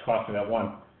last catch cost me that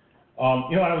 1. I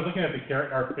was looking at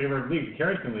our favorite league, the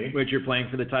Carrington League. Which you're playing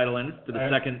for the title in for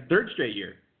the third straight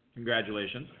year.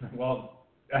 Congratulations. Well,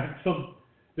 I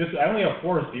only have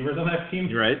 4 receivers on that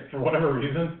team. Right. For whatever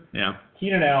reason. Yeah.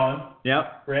 Keenan Allen.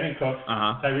 Yep. Brandon Cooks.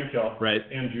 Tyreek Hill. Right.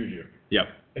 And Juju. Yep.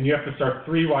 And you have to start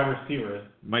 3 wide receivers.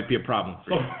 Might be a problem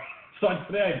for you. So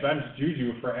today I benched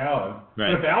Juju for Allen.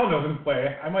 Right. But if Allen doesn't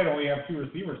play, I might only have 2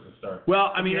 receivers to start.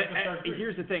 Well,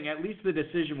 here's the thing. At least the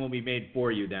decision will be made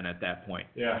for you then at that point.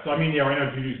 Yeah. So right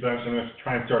now Juju's benched. I'm going to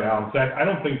try and start Allen. So I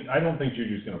don't think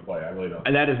Juju's going to play. I really don't.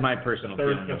 And that is my personal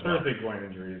feeling. The Thursday groin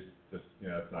injury is just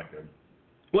it's not good.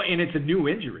 Well, and it's a new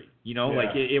injury.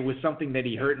 Like it was something that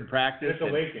he hurt in practice. It's a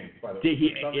late game, by the way.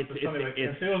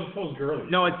 It's early.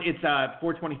 No, it's a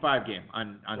 4:25 game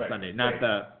on right. Sunday, not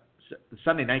the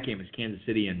Sunday night game is Kansas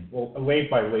City and. Well,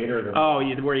 late by later than. Oh,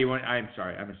 yeah, where you went? I'm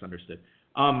sorry, I misunderstood.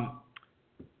 I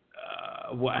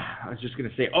was just gonna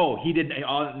say. Oh, he did.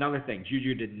 Another thing,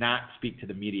 Juju did not speak to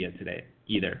the media today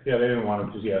either. Yeah, they didn't want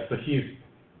him to. Yeah, so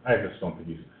I just don't think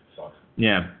he sucks.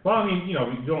 Yeah. Well, I mean, you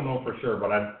don't know for sure,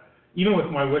 but even with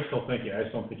my wishful thinking, I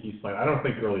just don't think he's playing. I don't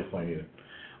think Gurley's playing either.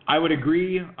 I would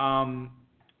agree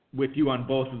with you on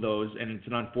both of those, and it's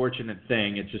an unfortunate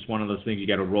thing. It's just one of those things you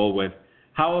got to roll with.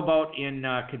 How about in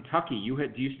Kentucky?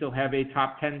 Do you still have a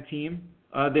top 10 team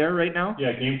there right now?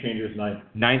 Yeah, Game Changers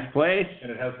ninth place. And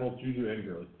it has both Juju and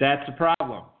Gurley. That's a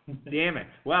problem. Damn it.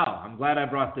 Well, I'm glad I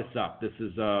brought this up. This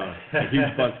is a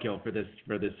huge buzzkill for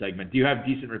this segment. Do you have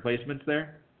decent replacements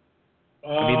there?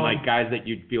 I mean, like guys that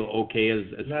you'd feel okay as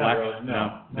flex? Really,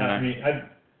 no. I mean,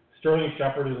 Sterling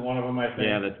Shepard is one of them, I think.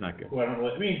 Yeah, that's not good. Who I don't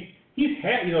really. I mean, he's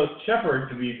had, Shepard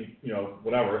to be,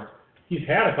 whatever. He's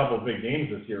had a couple of big games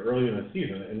this year, early in the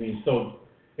season. I mean, and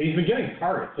he's been getting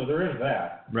targets, so there is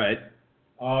that. Right.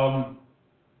 My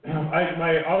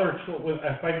other,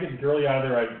 if I get Gurley out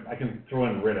of there, I can throw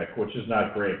in Riddick, which is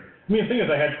not great. I mean, the thing is,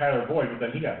 I had Tyler Boyd, but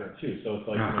then he got hurt too, so it's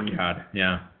like. Oh God,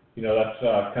 yeah. That's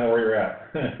kind of where you're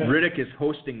at. Riddick is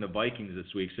hosting the Vikings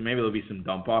this week, so maybe there'll be some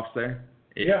dump-offs there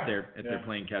if they're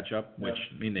playing catch-up, which,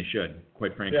 I mean, they should,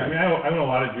 quite frankly. Yeah, I mean, I own a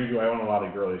lot of Juju, I own a lot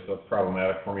of Gurley, so it's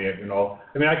problematic for me, I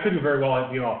mean, I could do very well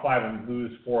at being all five and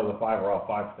lose 4 of the 5 or all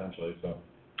 5 potentially, so.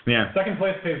 Yeah. Second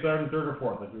place pays better than third or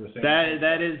fourth, like you were saying.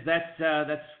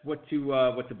 That's what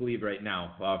to believe right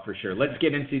now, for sure. Let's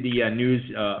get into the news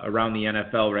around the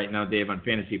NFL right now, Dave, on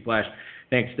Fantasy Flash.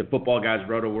 Thanks to Football Guys,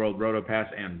 Roto World, RotoPass,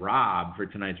 and Rob for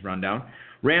tonight's rundown.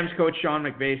 Rams coach Sean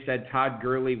McVay said Todd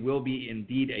Gurley will be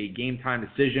indeed a game-time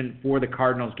decision for the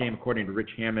Cardinals game, according to Rich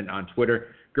Hammond on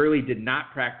Twitter. Gurley did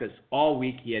not practice all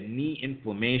week. He had knee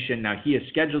inflammation. Now, he is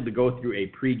scheduled to go through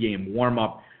a pregame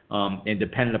warm-up, and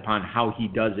depending upon how he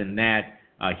does in that,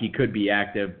 he could be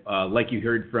active. Like you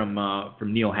heard from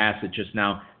Neil Hassett just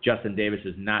now, Justin Davis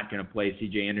is not going to play.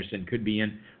 C.J. Anderson could be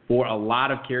in for a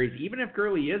lot of carries, even if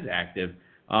Gurley is active.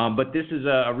 But this is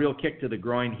a real kick to the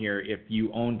groin here if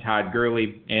you own Todd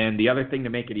Gurley. And the other thing to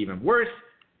make it even worse,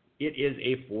 it is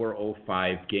a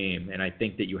 4:05 game. And I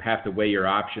think that you have to weigh your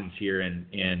options here.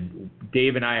 And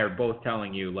Dave and I are both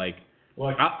telling you,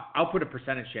 I'll put a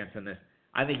percentage chance on this.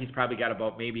 I think he's probably got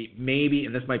about maybe,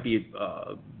 and this might be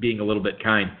being a little bit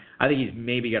kind, I think he's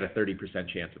maybe got a 30%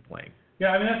 chance of playing. Yeah,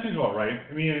 I mean, that seems about right.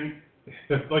 I mean,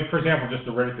 for example, just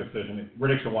the Riddick decision.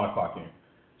 Riddick's a 1 o'clock game.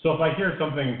 So if I hear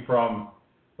something from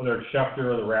whether it's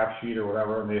Schefter or the rap sheet or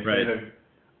whatever, and they say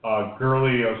that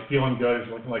Gurley is feeling good,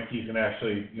 it's looking like he's going to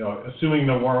actually, assuming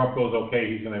the warm-up goes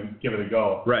okay, he's going to give it a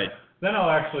go. Right. Then I'll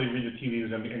actually read the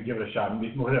TVs and give it a shot and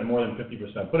hit it more than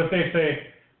 50%. But if they say,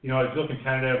 it's looking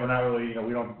tentative, we're not really,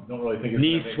 we don't really think it's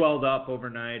knees swelled up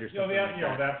overnight or something.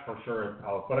 That's for sure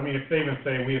out. But I mean, if they even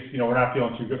say we're not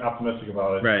feeling too good, optimistic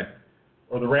about it, right?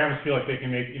 Or the Rams feel like they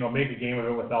can make a game of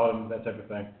it without him, that type of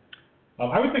thing.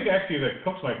 I would think actually that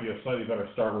Cooks might be a slightly better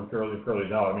start with Gurley if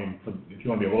Gurley's out. I mean, if you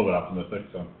want to be a little bit optimistic,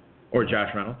 so. Or Josh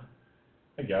Reynolds.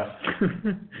 I guess.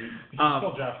 He's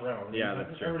still Josh Reynolds. Yeah,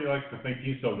 that's true. Everybody likes to think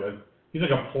he's so good. He's like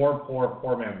a poor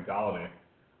man Galladay.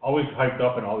 Always hyped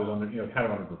up and always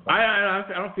kind of underperformed. I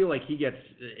don't feel like he gets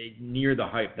near the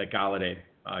hype that Galladay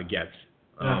gets.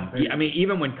 I mean,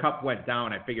 even when Kupp went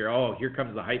down, I figure, here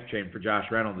comes the hype train for Josh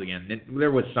Reynolds again. There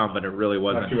was some, but it really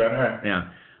wasn't. Not too bad, right?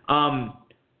 Yeah.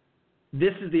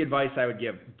 This is the advice I would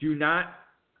give. Do not,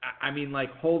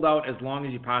 hold out as long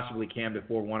as you possibly can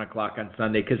before 1 o'clock on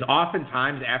Sunday, because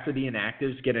oftentimes after the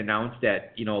inactives get announced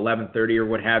at 11:30 or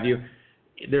what have you,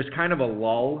 there's kind of a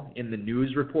lull in the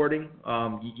news reporting.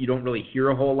 You don't really hear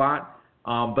a whole lot.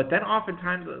 But then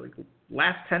oftentimes,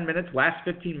 last 10 minutes, last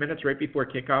 15 minutes right before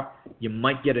kickoff, you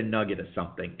might get a nugget of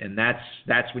something. And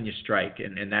that's when you strike,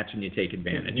 and that's when you take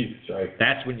advantage. You strike.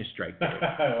 That's when you strike.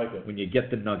 I like it. When you get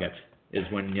the nugget is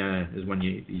when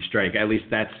you strike. At least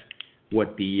that's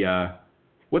what the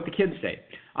kids say.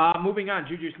 Moving on,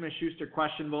 Juju Smith-Schuster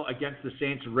questionable against the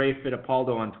Saints. Ray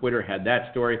Fittipaldo on Twitter had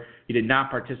that story. He did not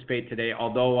participate today,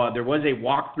 although there was a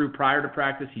walkthrough prior to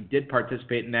practice. He did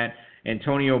participate in that.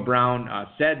 Antonio Brown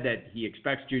said that he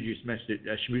expects Juju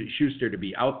Smith-Schuster to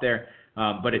be out there,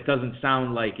 but it doesn't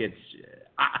sound like it's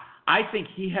I think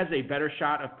he has a better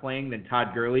shot of playing than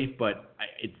Todd Gurley, but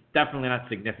it's definitely not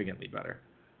significantly better.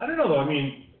 I don't know, though. I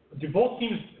mean, do both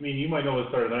teams, you might know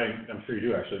this better than I'm sure you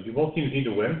do, actually. Do both teams need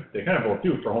to win? They kind of both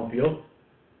do for home field.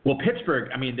 Well,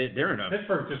 Pittsburgh, I mean, they're in a...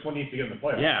 Pittsburgh just needs to get in the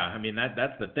playoffs. Yeah, I mean,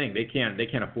 that's the thing. They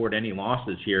can't afford any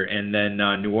losses here. And then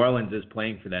New Orleans is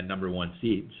playing for that number 1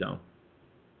 seed, so...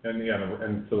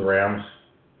 And so the Rams...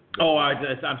 Oh,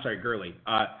 I'm sorry, Gurley.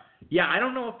 Yeah, I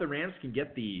don't know if the Rams can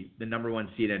get the number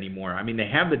 1 seed anymore. I mean, they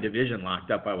have the division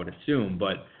locked up, I would assume,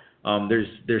 but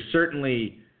there's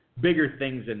certainly bigger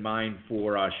things in mind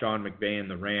for Sean McVay and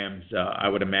the Rams, I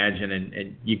would imagine.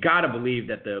 And you got to believe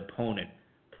that the opponent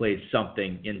plays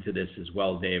something into this as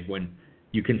well, Dave. When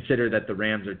you consider that the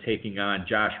Rams are taking on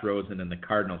Josh Rosen and the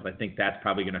Cardinals, I think that's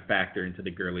probably going to factor into the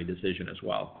Gurley decision as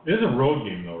well. It is a road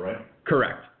game, though, right?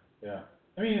 Correct. Yeah.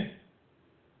 I mean,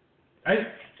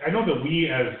 I know that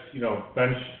we as,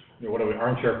 bench, what are we,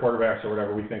 armchair quarterbacks or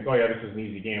whatever, we think, oh yeah, this is an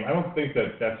easy game. I don't think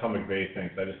that's how McVay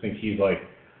thinks. I just think he's like,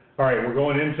 all right, we're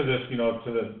going into this,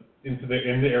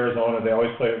 into Arizona. They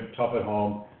always play tough at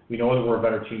home. We know that we're a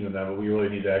better team than them, but we really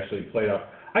need to actually play tough.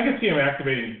 I can see him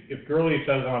activating, if Gurley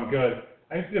says, oh, I'm good,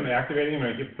 I can see him activating him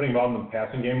and putting him out in the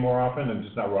passing game more often and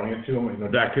just not running it to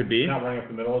him. That could be. Not running up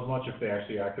the middle as much if they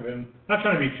actually activate him. I'm not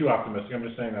trying to be too optimistic. I'm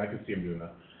just saying that I could see him doing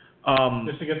that.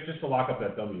 Just to lock up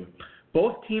that W.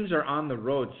 Both teams are on the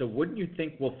road, so wouldn't you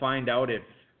think we'll find out if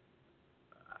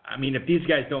these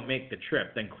guys don't make the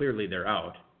trip, then clearly they're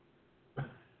out.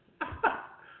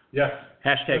 Yes.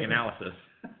 Hashtag analysis.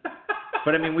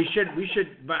 But I mean, we should.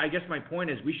 I guess my point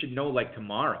is, we should know like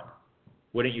tomorrow.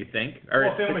 Wouldn't you think? Or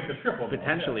well, if they don't make the trip,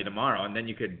 potentially tomorrow, and then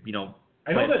you could,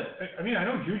 I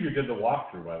know Juju did the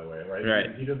walkthrough, by the way, right?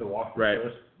 Right. He did the walkthrough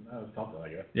first. That was something, I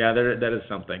guess. Yeah, that is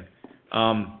something.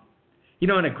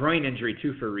 And a groin injury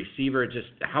too for a receiver. Just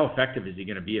how effective is he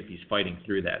going to be if he's fighting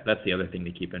through that? That's the other thing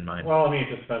to keep in mind. Well, it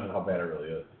just depends on how bad it really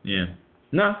is. Yeah.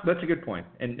 No, that's a good point.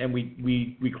 And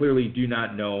we clearly do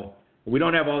not know. We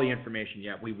don't have all the information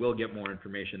yet. We will get more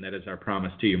information. That is our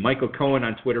promise to you. Michael Cohen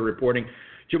on Twitter reporting,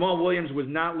 Jamal Williams was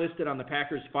not listed on the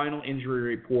Packers' final injury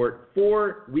report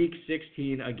for Week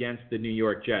 16 against the New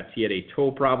York Jets. He had a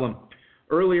toe problem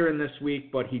earlier in this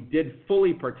week, but he did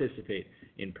fully participate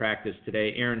in practice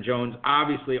today. Aaron Jones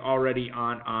obviously already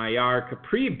on IR.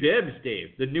 Capri Bibbs, Dave,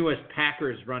 the newest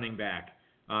Packers running back.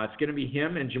 It's going to be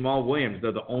him and Jamal Williams.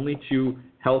 They're the only 2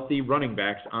 healthy running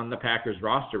backs on the Packers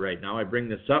roster right now. I bring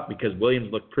this up because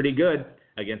Williams looked pretty good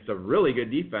against a really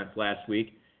good defense last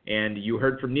week. And you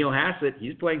heard from Neil Hassett.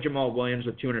 He's playing Jamal Williams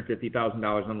with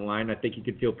 $250,000 on the line. I think you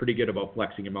could feel pretty good about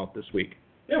flexing him out this week.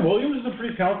 Yeah, Williams is a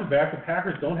pretty talented back. The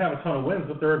Packers don't have a ton of wins,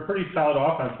 but they're a pretty solid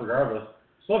offense regardless.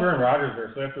 Still have Aaron Rodgers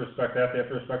there, so they have to respect that. They have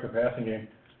to respect the passing game.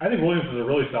 I think Williams is a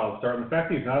really solid start. And the fact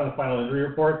that he's not on the final injury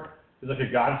report is like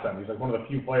a godsend. He's like one of the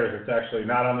few players that's actually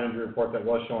not on the injury report that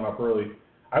was showing up early.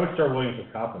 I would start Williams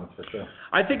with confidence for sure.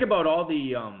 I think about all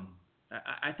the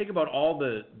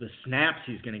snaps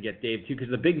he's going to get, Dave, too, because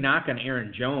the big knock on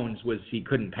Aaron Jones was he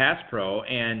couldn't pass pro,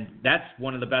 and that's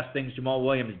one of the best things Jamal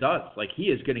Williams does. Like, he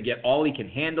is going to get all he can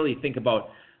handle. You think about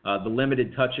the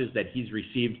limited touches that he's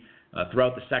received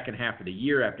throughout the second half of the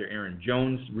year after Aaron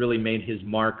Jones really made his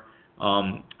mark.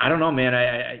 I don't know, man.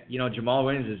 Jamal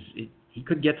Williams he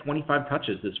could get 25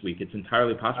 touches this week. It's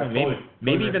entirely possible.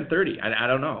 Maybe even 30. I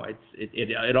don't know.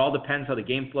 It all depends how the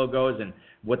game flow goes and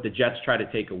what the Jets try to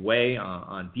take away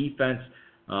on defense.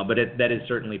 But that is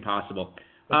certainly possible.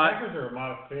 The Packers are a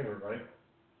modest favorite, right?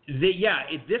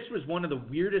 This was one of the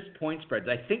weirdest point spreads.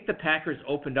 I think the Packers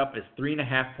opened up as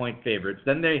 3.5-point favorites.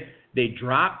 Then they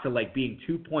dropped to like being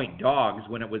 2-point dogs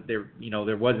when it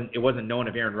wasn't known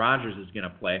if Aaron Rodgers is going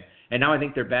to play. And now I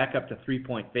think they're back up to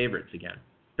 3-point favorites again.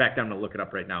 In fact, I'm going to look it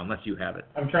up right now, unless you have it.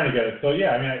 I'm trying to get it. So,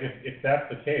 yeah, if that's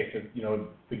the case,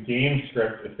 the game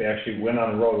script, if they actually win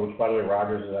on the road, which, by the way,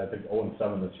 Rodgers is, I think,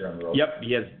 0-7 this year on the road. Yep,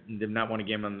 they've not won a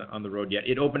game on the road yet.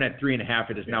 It opened at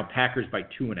 3.5. It is now Packers by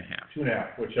 2.5.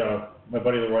 2.5, which my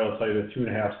buddy Leroy will tell you that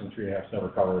 2.5s and 3.5s never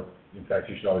cover. In fact,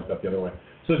 you should always bet the other way.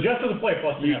 So, just as a play,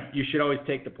 plus you should always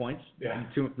take the points? Yeah.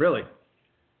 Really?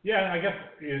 Yeah, I guess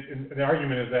the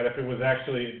argument is that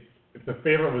if the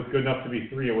favorite was good enough to be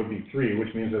 3, it would be 3,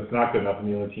 which means it's not good enough and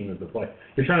the other team is the play.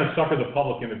 You're trying to sucker the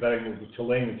public into betting to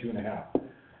laying the 2.5.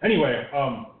 Anyway,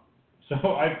 so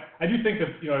I do think that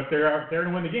if they're going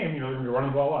to win the game, they're going to be running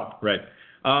the ball up. Right.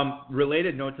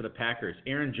 Related note to the Packers,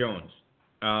 Aaron Jones.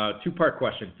 2-part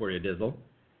question for you, Dizzle.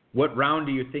 What round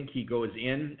do you think he goes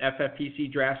in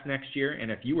FFPC drafts next year?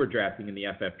 And if you were drafting in the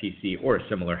FFPC or a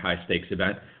similar high-stakes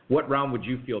event, what round would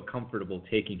you feel comfortable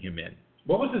taking him in?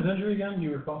 What was his injury again, do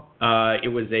you recall? It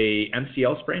was a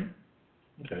MCL sprain.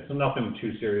 Okay, so nothing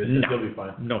too serious. He'll be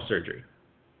fine. No surgery.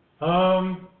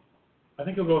 I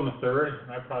think he'll go in the 3rd.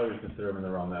 I probably would consider him in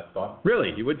around that spot.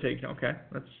 Really? You would take? Okay.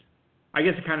 I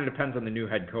guess it kind of depends on the new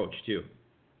head coach, too.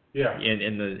 Yeah.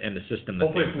 In the system.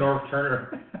 Hopefully it's Norv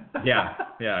Turner. Yeah,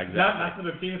 exactly. Not for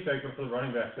the team's sake, but for the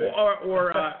running back's sake.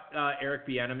 Or Eric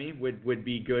Bieniemy would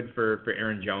be good for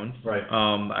Aaron Jones. Right.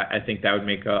 I think that would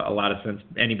make a lot of sense.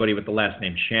 Anybody with the last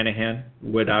name Shanahan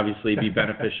would obviously be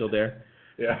beneficial there.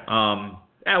 Yeah.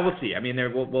 We'll see. I mean,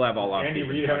 we'll have all Andy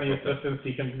Reid have any assistants?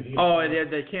 He can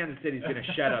the Kansas City's going to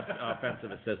shed us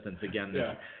offensive assistants again.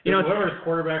 Yeah. Whoever his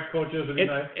quarterback coach is,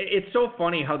 nice. It's so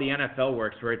funny how the NFL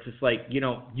works, where it's just like,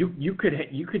 you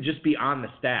could just be on the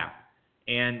staff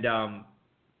and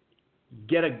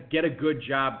get a good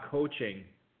job coaching,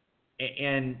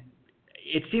 and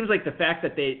it seems like the fact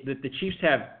that the Chiefs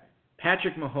have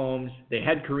Patrick Mahomes, they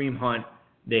had Kareem Hunt,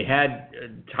 they had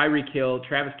Tyreek Hill,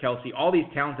 Travis Kelce, all these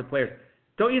talented players.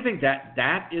 Don't you think that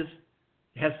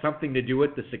has something to do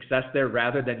with the success there,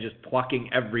 rather than just plucking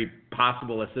every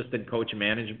possible assistant coach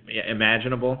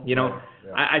imaginable? Right. Yeah.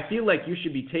 I feel like you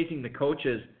should be taking the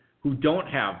coaches who don't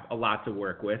have a lot to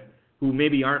work with, who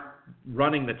maybe aren't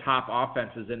running the top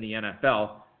offenses in the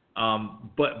NFL,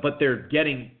 but they're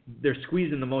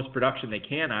squeezing the most production they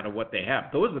can out of what they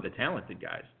have. Those are the talented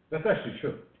guys. That's actually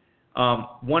true.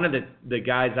 One of the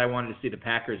guys I wanted to see the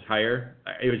Packers hire,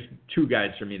 it was two guys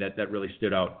for me that really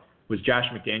stood out, was Josh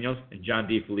McDaniels and John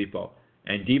DeFilippo.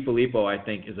 And DeFilippo, I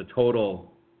think, is a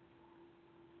total,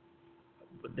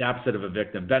 the opposite of a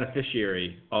victim,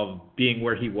 beneficiary of being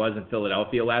where he was in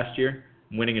Philadelphia last year,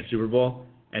 winning a Super Bowl.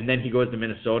 And then he goes to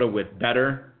Minnesota with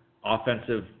better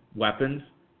offensive weapons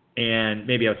and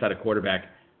maybe outside of quarterback.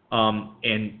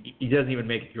 And he doesn't even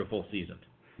make it through a full season.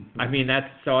 I mean, it's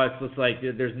just like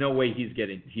there's no way he's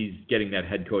getting that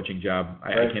head coaching job.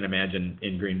 I can't imagine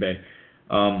in Green Bay.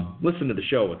 Listen to the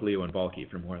show with Leo and Balky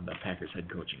for more on the Packers head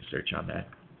coaching search on that.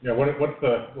 Yeah,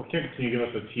 can you give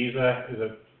us a tease? Is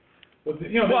it?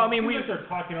 We are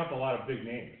talking up a lot of big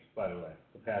names, by the way,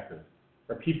 the Packers.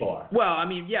 Or people are. Well, I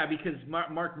mean, yeah, because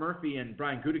Mark Murphy and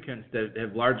Brian Gutekunst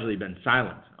have largely been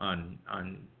silent on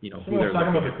who they're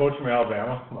talking about the coach from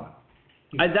Alabama. Come on.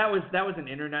 That was an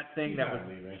internet thing.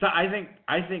 So I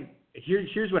think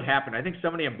here's what happened. I think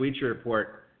somebody on Bleacher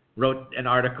Report wrote an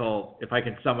article, if I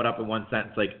can sum it up in one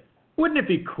sentence, like, wouldn't it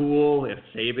be cool if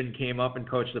Saban came up and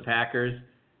coached the Packers?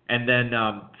 And then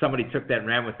somebody took that and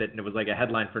ran with it, and it was like a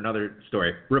headline for another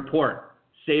story. Report: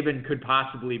 Saban could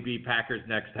possibly be Packers'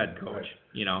 next head coach.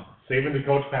 Saban to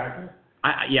coach Packers?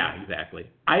 Yeah, exactly.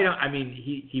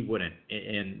 He wouldn't,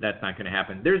 and that's not going to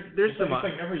happen. There's some. It's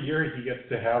like every year he gets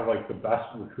to have like the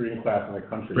best recruiting class in the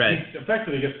country. Right. He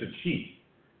effectively gets to cheat.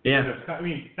 Yeah.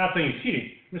 Not saying he's cheating.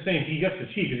 I'm just saying he gets to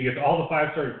cheat because he gets all the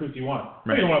 5-star recruits he wants.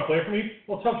 Right. You don't want to play for me?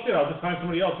 Well, tough shit. I'll just find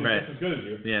somebody else who's just as good as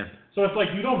you. Yeah. So it's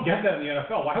like you don't get that in the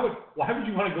NFL. Why would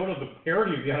you want to go to the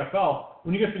parity of the NFL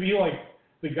when you get to be like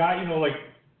the guy, like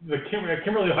the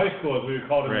Kimberly High School, as we would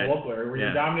call it in the local area, where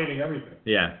you're dominating everything.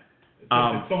 Yeah.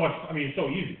 It's so much. It's so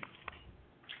easy.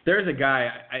 There's a guy,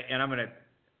 and I'm gonna.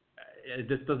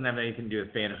 This doesn't have anything to do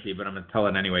with fantasy, but I'm gonna tell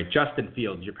it anyway. Justin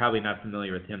Fields. You're probably not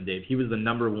familiar with him, Dave. He was the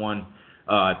number one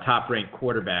top-ranked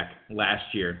quarterback last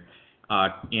year,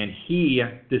 and he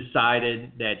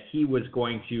decided that he was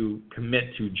going to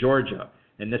commit to Georgia.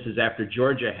 And this is after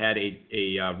Georgia had a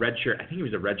redshirt. I think he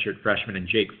was a redshirt freshman, and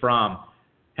Jake Fromm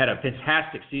had a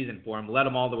fantastic season for him. Led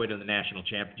him all the way to the national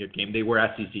championship game. They were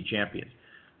SEC champions.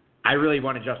 I really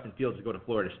wanted Justin Fields to go to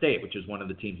Florida State, which is one of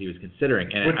the teams he was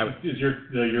considering. And which is your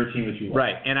team that you want.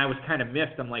 Right, and I was kind of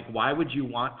miffed. I'm like, why would you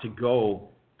want to go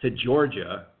to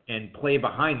Georgia and play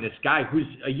behind this guy who's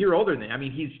a year older than him? I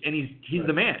mean, he's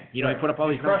the man. He put up all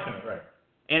these numbers. Crushing it, right.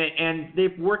 And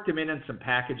they've worked him in on some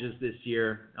packages this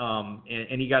year,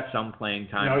 and he got some playing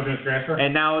time. Now he's going to transfer?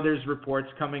 And now there's reports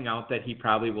coming out that he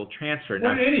probably will transfer.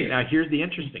 What an idiot. Now, here's the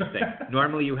interesting thing.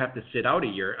 Normally you have to sit out a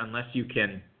year unless you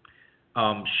can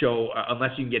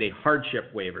unless you can get a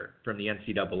hardship waiver from the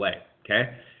NCAA.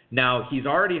 Okay. Now he's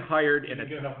already hired get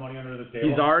enough money under the table.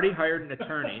 He's already hired an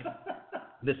attorney,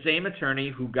 the same attorney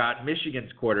who got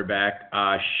Michigan's quarterback,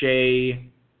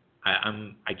 Shea.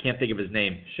 I can't think of his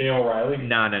name. Shea O'Reilly.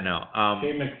 No.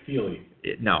 Shea McFeely.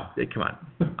 Come on.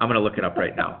 I'm going to look it up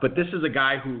right now. But this is a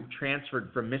guy who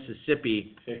transferred from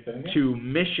Mississippi to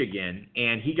Michigan,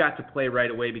 and he got to play right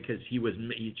away because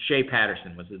Shea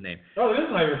Patterson was his name. Oh, that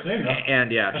is my first name, though.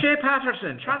 And Shea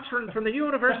Patterson, transferring from the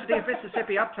University of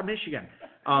Mississippi up to Michigan.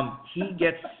 He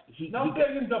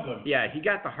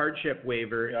got the hardship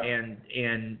waiver,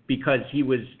 and because he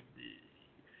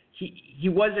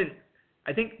wasn't.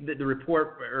 I think the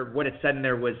report or what it said in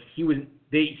there was he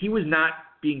was not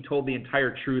being told the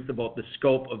entire truth about the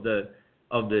scope of the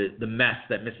mess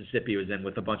that Mississippi was in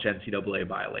with a bunch of NCAA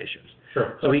violations.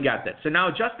 Sure. So he got that. So now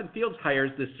Justin Fields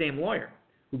hires this same lawyer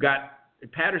who got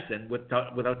Patterson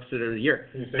without Sitter of the Year.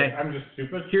 Can you say, I'm just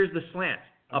stupid? Here's the slant.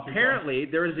 Apparently,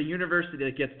 there is a university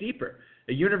that gets deeper.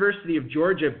 A University of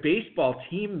Georgia baseball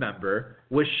team member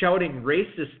was shouting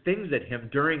racist things at him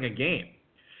during a game.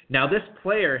 Now, this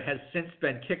player has since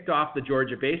been kicked off the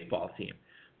Georgia baseball team,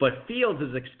 but Fields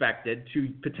is expected to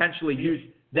potentially use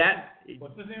that.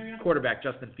 What's his name again? Quarterback,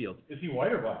 Justin Fields. Is he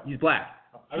white or black? He's black.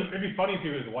 It'd be funny if he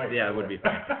was white. Yeah, it would be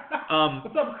funny.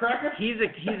 What's up, Cracker? He's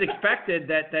expected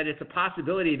that it's a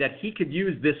possibility that he could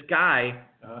use this guy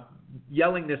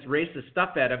yelling this racist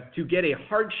stuff at him to get a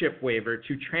hardship waiver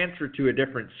to transfer to a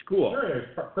different school. Sure, he's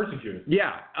persecuted.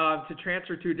 Yeah, to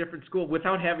transfer to a different school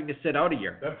without having to sit out a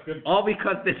year. That's good. All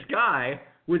because this guy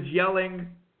was yelling.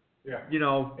 Yeah. You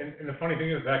know. And the funny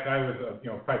thing is that guy was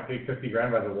probably paid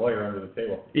 $50,000 by the lawyer under the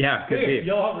table. Yeah, could be.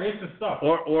 Yell out racist stuff.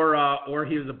 Or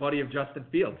he was a buddy of Justin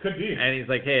Fields. Could be. And he's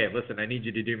like, hey, listen, I need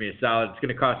you to do me a solid. It's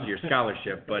going to cost you your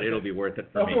scholarship, but it'll be worth it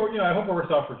for me. I hope it works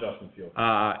out for Justin Fields.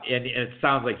 And it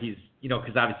sounds like he's,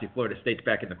 because obviously Florida State's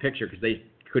back in the picture because they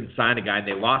couldn't sign a guy and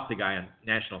they lost a guy on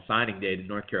National Signing Day to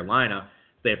North Carolina.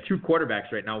 They have two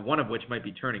quarterbacks right now, one of which might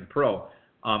be turning pro.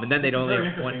 And then they'd only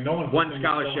have one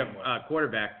scholarship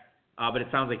quarterback. But it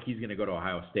sounds like he's going to go to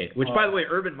Ohio State. Which, by the way,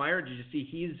 Urban Meyer, did you see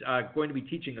he's going to be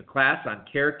teaching a class on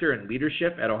character and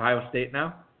leadership at Ohio State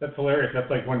now? That's hilarious. That's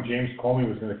like when James Comey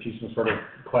was going to teach some sort of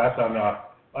class on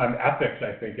ethics,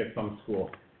 I think, at some school.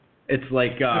 It's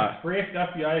like the disgraced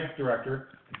FBI director.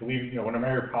 I believe, when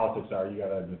American politics are, you got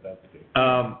to admit that's the case.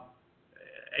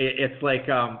 It's like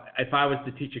if I was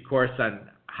to teach a course on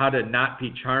how to not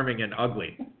be charming and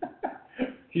ugly.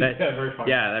 Very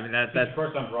funny. Yeah, I mean that's of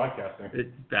course on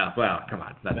broadcasting. Well, come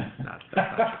on, that's not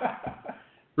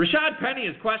true. Rashad Penny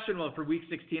is questionable for Week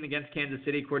 16 against Kansas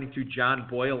City, according to John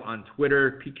Boyle on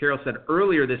Twitter. Pete Carroll said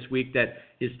earlier this week that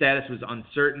his status was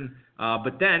uncertain,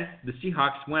 but then the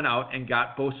Seahawks went out and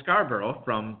got Bo Scarborough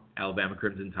from Alabama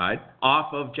Crimson Tide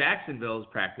off of Jacksonville's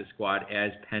practice squad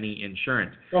as Penny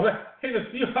insurance. Well, hey,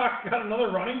 the Seahawks got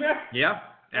another running back? Yeah,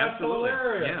 absolutely. That's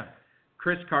hilarious. Yeah.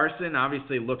 Chris Carson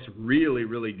obviously looks really,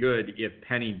 really good if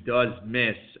Penny does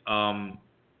miss.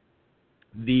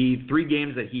 The 3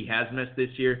 games that he has missed this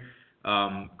year,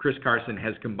 Chris Carson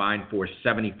has combined for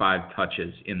 75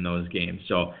 touches in those games.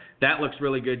 So that looks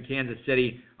really good. Kansas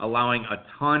City allowing a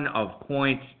ton of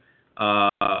points to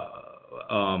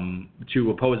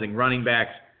opposing running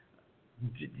backs.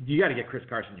 You got to get Chris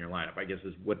Carson in your lineup, I guess,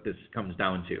 is what this comes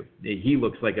down to. He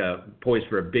looks like a poised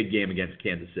for a big game against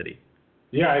Kansas City.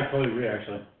 Yeah, I totally agree,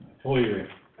 actually.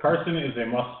 Carson is a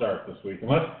must-start this week.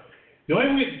 The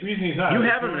only reason he's not... You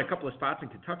have him in a couple of spots in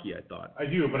Kentucky, I thought. I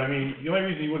do, but the only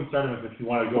reason you wouldn't start him is if you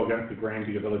want to go against the grain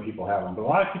because other people have him. But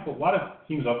a lot of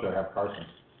teams up there have Carson.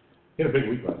 He had a big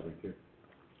week last week, too.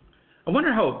 I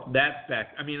wonder how that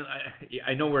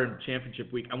I know we're in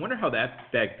championship week. I wonder how that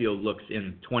backfield looks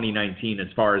in 2019 as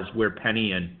far as where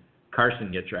Penny and Carson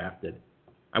get drafted.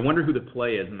 I wonder who the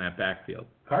play is in that backfield.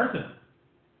 Carson.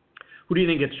 Who do you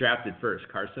think gets drafted first,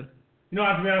 Carson? To be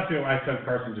honest with you, I said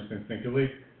Carson just instinctively.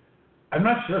 I'm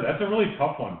not sure. That's a really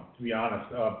tough one, to be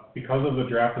honest, because of the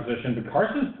draft position. But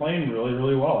Carson's playing really,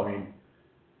 really well.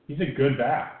 He's a good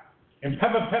back.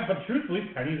 But truthfully,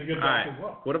 Penny's a good back as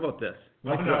well. What about this?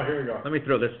 Here we go. Let me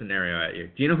throw this scenario at you.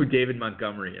 Do you know who David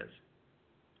Montgomery is?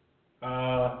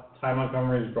 Ty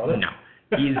Montgomery's brother? No.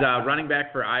 He's running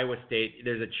back for Iowa State.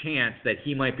 There's a chance that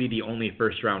he might be the only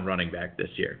first-round running back this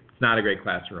year. It's not a great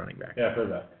class for running back. Yeah, I've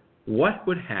heard that. What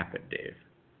would happen, Dave,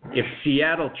 if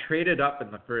Seattle traded up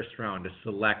in the first round to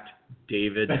select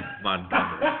David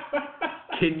Montgomery?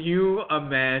 Can you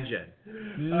imagine?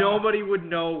 Nobody would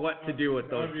know what to do with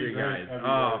those 3 guys.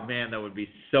 Oh, man, that would be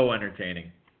so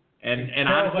entertaining. And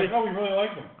honestly, we really like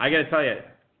him. I got to tell you,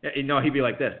 he'd be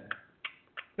like this.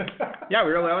 Yeah,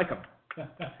 we really like him.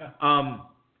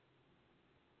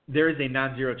 There is a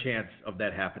non-zero chance of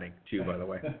that happening, too, by the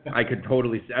way. I could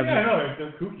totally... I know,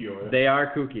 they're kooky over there. They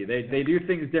are kooky. They do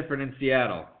things different in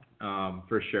Seattle,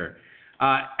 for sure.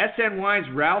 SNY's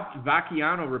Ralph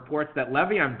Vacchiano reports that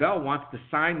Le'Veon Bell wants to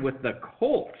sign with the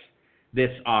Colts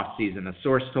this offseason. A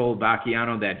source told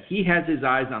Vacchiano that he has his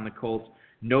eyes on the Colts,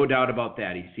 no doubt about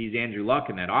that. He sees Andrew Luck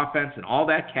in that offense and all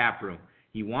that cap room.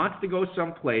 He wants to go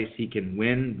someplace he can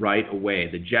win right away.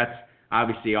 The Jets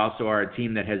obviously also are a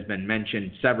team that has been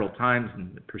mentioned several times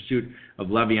in the pursuit of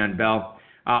Le'Veon Bell.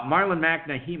 Marlon Mack,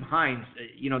 Nyheim Hines,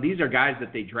 these are guys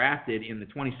that they drafted in the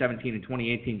 2017 and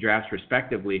 2018 drafts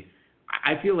respectively.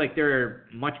 I feel like there are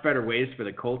much better ways for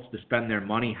the Colts to spend their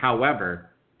money.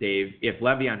 However, Dave, if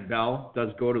Le'Veon Bell does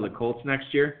go to the Colts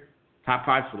next year, top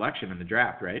 5 selection in the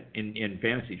draft, right? In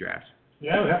fantasy drafts.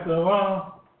 Yeah, we have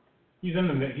to. He's in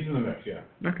the mix. Yeah.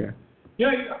 Okay.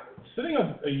 Yeah, sitting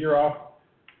a year off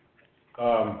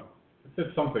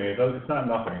It's something. It's not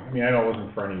nothing. I mean, I know it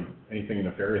wasn't for anything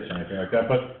nefarious or anything like that,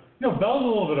 but Bell's a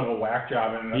little bit of a whack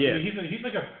job, and he's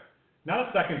like not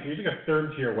a second tier, he's like a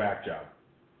third tier whack job.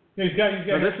 He's got.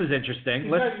 This is interesting.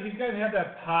 He's got to have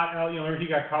that pot. He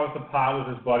got caught with the pot with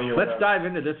his buddy. Let's dive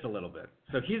into this a little bit.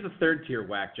 So he's a third tier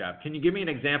whack job. Can you give me an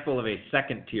example of a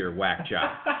second tier whack job?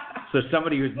 So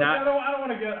somebody who's not. I don't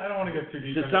want to get too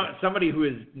deep. So somebody who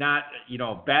is not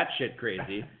batshit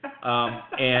crazy,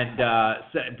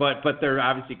 but they're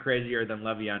obviously crazier than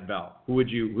Le'Veon Bell. Who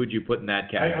would you put in that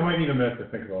category? I might need a minute to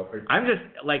think about it. I'm just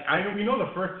like we know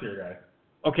the first tier guy.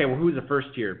 Okay, well, who's the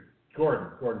first tier?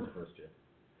 Gordon's the first tier.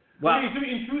 Well,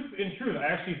 in truth, I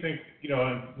actually think,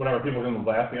 whatever people are going to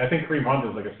blast me, I think Kareem Hunt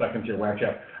is like a second tier whack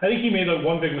job. I think he made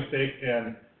one big mistake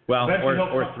and. Well,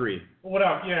 or three.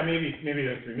 Whatever. Yeah, maybe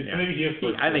there's three. Yeah. Maybe he is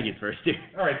first. I think he's first tier.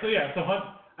 All right. So Hunt.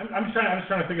 I'm just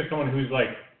trying to think of someone who's like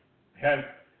had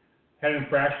an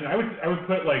infraction. I would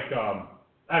put like I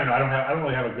don't know. I don't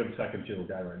really have a good second tier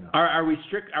guy right now. Are we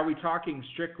talking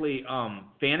strictly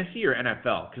fantasy or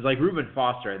NFL? Because like Reuben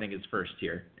Foster, I think is first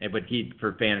tier, but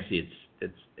for fantasy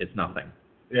it's nothing.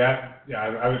 Yeah.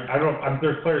 I don't.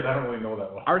 There's players I don't really know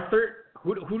that well. Our third.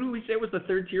 Who do we say was the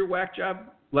third tier whack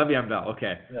job? Le'Veon Bell.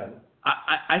 Okay. Yeah.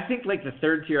 I think like the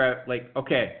third tier.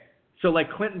 So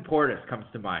like Clinton Portis comes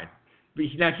to mind. But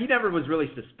he never was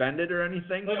really suspended or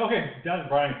anything. Des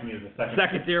Bryant to me is the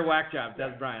second tier whack job.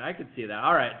 Des Bryant. I could see that.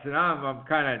 All right. So now I'm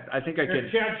kind of. I think I could.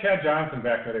 Chad Johnson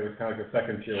back then was kind of like a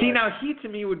second tier. See, now he to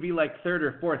me would be like third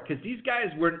or fourth because these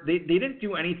guys they didn't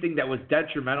do anything that was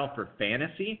detrimental for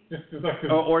fantasy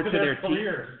or to their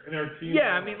careers and their team.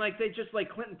 Yeah, I mean like they just like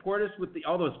Clinton Portis with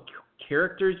all those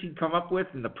characters he'd come up with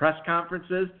in the press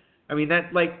conferences. I mean,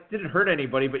 that, didn't hurt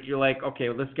anybody, but you're like, okay,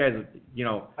 well, this guy's,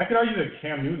 I could argue that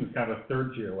Cam Newton's kind of a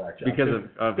third-tier whack job. Because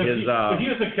of his... he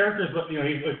has the characters, but,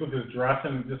 he's, with his dress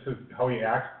and just how he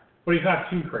acts, but he's not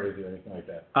too crazy or anything like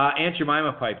that. Aunt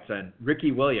Jemima pipes in.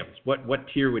 Ricky Williams, what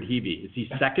tier would he be? Is he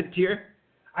second tier?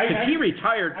 Because he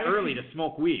retired early to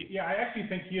smoke weed. Yeah, I actually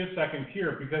think he is second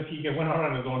tier because he went out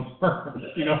on his own terms.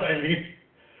 You know what I mean?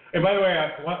 And by the way,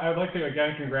 I'd like to,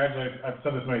 again, congratulate, I've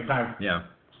said this many times. Yeah.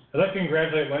 I'd like to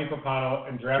congratulate Lenny Papano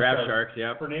and Draft Sharks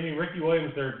for naming Ricky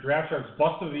Williams their Draft Sharks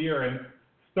Bust of the Year. And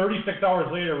 36 hours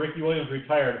later, Ricky Williams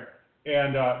retired,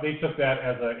 and they took that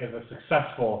as a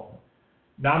successful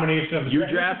nomination of the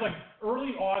draft. It was like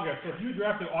early August. So if you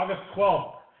drafted August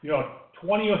 12th,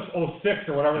 2006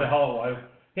 or whatever the hell it was,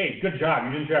 hey, good job.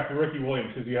 You didn't draft Ricky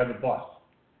Williams because you had the bust.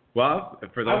 Well, I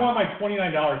want my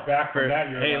 $29 back from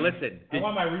that year. Hey, listen. I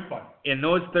want my refund. In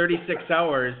those 36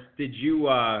 hours, did you...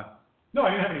 No,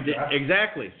 I didn't have any draft.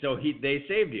 Exactly. So they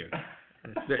saved you.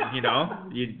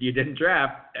 You didn't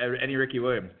draft any Ricky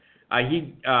Williams.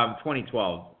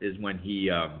 2012 is when he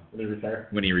retired.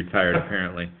 When he retired,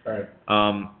 apparently. All right.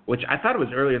 Which I thought it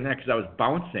was earlier than that because I was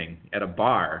bouncing at a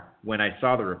bar when I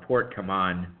saw the report come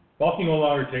on. Bulky no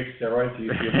longer takes steroids.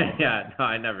 Yeah, no,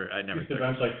 I never. Used to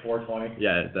bench like 420.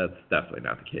 Yeah, that's definitely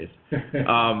not the case.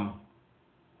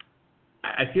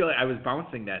 I feel like I was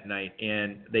bouncing that night,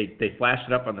 and they flashed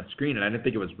it up on the screen, and I didn't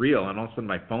think it was real, and all of a sudden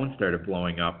my phone started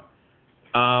blowing up.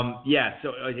 Yeah,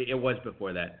 so it was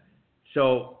before that.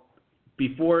 So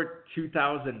before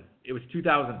 2000, it was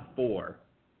 2004.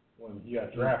 When you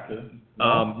got drafted.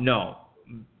 No.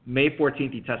 May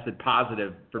 14th, he tested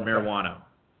positive for marijuana.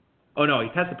 Oh, no, he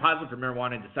tested positive for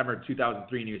marijuana in December of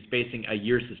 2003, and he was facing a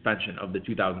year suspension of the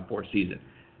 2004 season.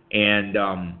 And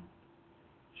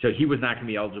so he was not going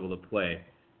to be eligible to play.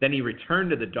 Then he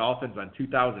returned to the Dolphins in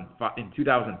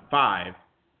 2005.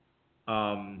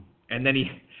 And then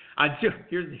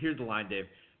here's the line, Dave.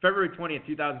 February 20th,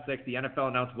 2006, the NFL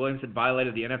announced Williams had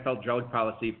violated the NFL drug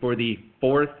policy for the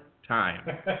fourth time.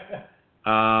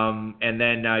 And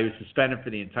then he was suspended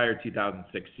for the entire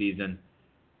 2006 season.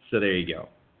 So there you go.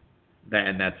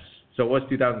 So it was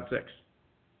 2006.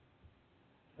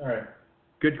 All right.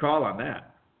 Good call on that.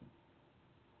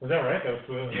 Was that right? That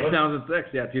was 2006.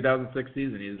 Yeah, 2006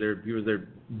 season. He was their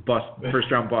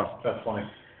first round bust. That's funny.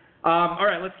 All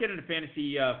right, let's get into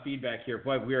fantasy feedback here.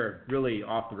 Boy, we are really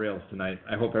off the rails tonight.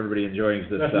 I hope everybody enjoys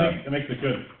this. That makes it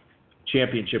good.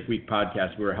 Championship Week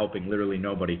podcast. We're helping literally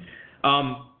nobody.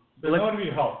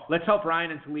 Let's help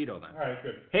Ryan in Toledo then. All right,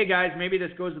 good. Hey guys, maybe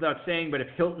this goes without saying, but if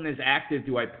Hilton is active,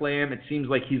 do I play him? It seems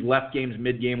like he's left games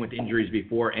mid-game with injuries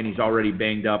before, and he's already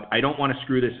banged up. I don't want to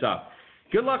screw this up.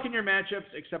 Good luck in your matchups,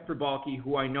 except for Balky,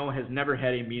 who I know has never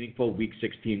had a meaningful Week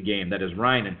 16 game. That is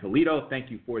Ryan in Toledo.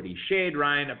 Thank you for the shade,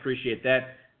 Ryan. Appreciate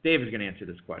that. Dave is going to answer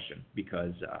this question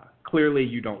because clearly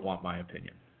you don't want my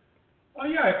opinion. Oh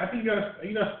yeah, I think you got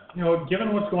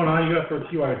given what's going on, you got to throw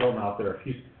T.Y. Hilton out there. If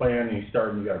he's playing and he's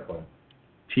starting, you got to play him.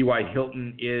 T.Y.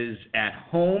 Hilton is at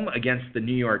home against the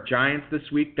New York Giants this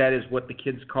week. That is what the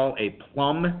kids call a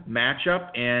plum matchup,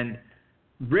 and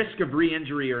risk of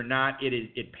re-injury or not,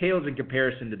 it pales in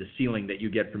comparison to the ceiling that you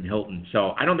get from Hilton.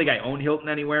 So I don't think I own Hilton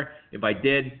anywhere. If I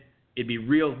did, it'd be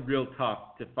real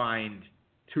tough to find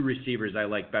two receivers I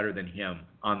like better than him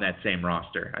on that same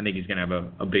roster. I think he's going to have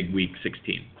a big week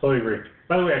 16. Totally agree.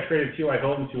 By the way, I traded T.Y.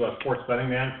 Hilton to a Sports Betting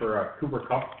Man for Cooper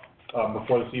Kupp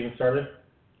before the season started.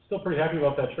 Still pretty happy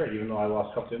about that trade, even though I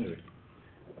lost Kupp to injury.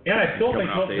 And I still think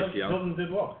Hilton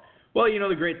did well. Well,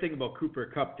 the great thing about Cooper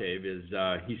Kupp, Dave, is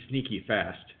he's sneaky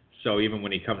fast. So even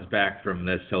when he comes back from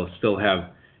this, he'll still have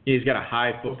 – he's got a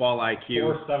high football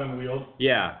IQ. 4.7 wheels.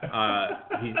 Yeah,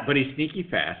 but he's sneaky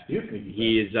fast. He is sneaky fast.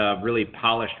 He is a really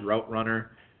polished route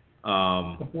runner.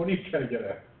 What are you trying to get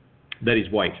at? That he's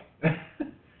white. I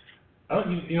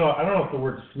don't know if the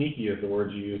word sneaky is the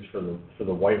word you use for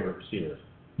the white receivers.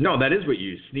 No, that is what you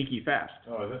use, sneaky fast.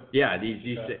 Oh, is it? Yeah,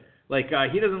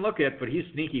 he doesn't look it, but he's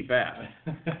sneaky fast.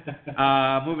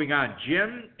 Moving on,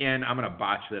 Jim, and I'm going to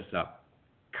botch this up.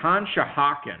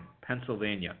 Conshohocken,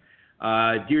 Pennsylvania.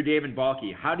 Dear Dave and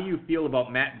Balky, how do you feel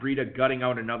about Matt Breida gutting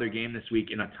out another game this week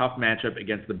in a tough matchup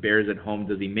against the Bears at home?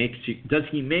 Does he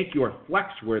make your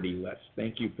flex-worthy list?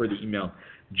 Thank you for the email,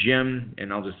 Jim,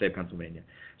 and I'll just say Pennsylvania.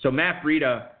 So Matt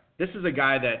Breida, this is a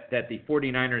guy that the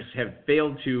 49ers have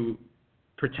failed to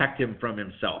protect him from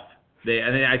himself.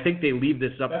 I think they leave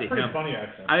this up to him. That's pretty funny,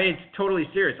 actually. It's totally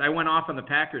serious. I went off on the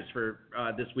Packers for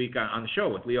this week on the show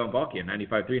with Leo and Balky at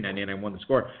 95.3, 99.1 The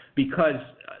Score, because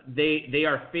they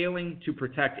are failing to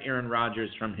protect Aaron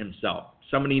Rodgers from himself.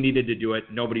 Somebody needed to do it.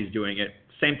 Nobody's doing it.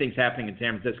 Same thing's happening in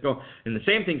San Francisco, and the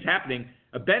same thing's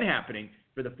been happening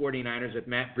for the 49ers with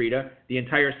Matt Breida the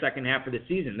entire second half of the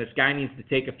season. This guy needs to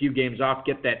take a few games off,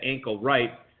 get that ankle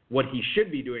right. What he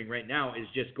should be doing right now is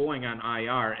just going on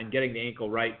IR and getting the ankle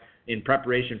right in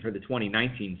preparation for the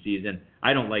 2019 season.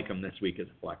 I don't like him this week as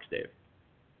a flex, Dave.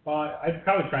 I'd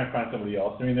probably try and find somebody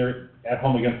else. I mean, they're at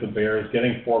home against the Bears,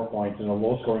 getting 4 points in a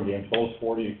low-scoring game, total's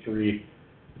 43,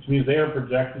 which means they are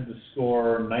projected to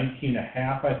score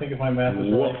 19.5, I think, if my math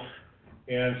is right.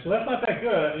 And so that's not that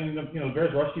good. I mean, the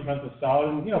Bears' rush defense is solid,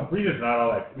 and Breida's not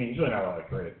all that. I mean, he's really not all that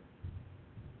great.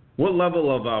 What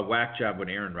level of whack job would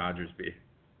Aaron Rodgers be?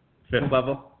 Fifth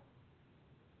level?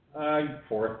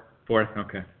 Fourth. Fourth,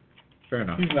 okay. Fair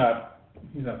enough. He's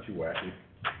not too wacky.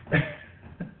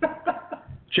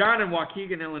 John in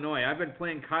Waukegan, Illinois. I've been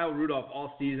playing Kyle Rudolph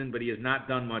all season, but he has not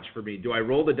done much for me. Do I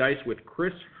roll the dice with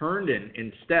Chris Herndon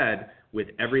instead with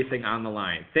everything on the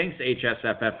line? Thanks,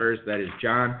 HSFFers. That is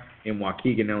John in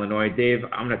Waukegan, Illinois. Dave,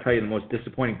 I'm going to tell you the most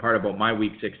disappointing part about my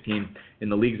Week 16 in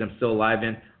the leagues I'm still alive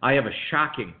in. I have a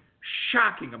shocking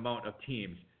amount of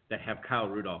teams that have Kyle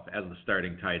Rudolph as the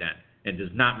starting tight end, and does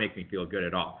not make me feel good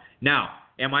at all. Now,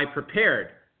 am I prepared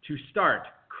to start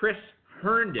Chris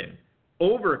Herndon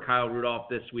over Kyle Rudolph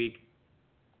this week?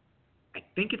 I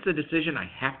think it's a decision I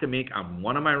have to make on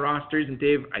one of my rosters, and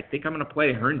Dave, I think I'm going to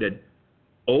play Herndon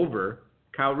over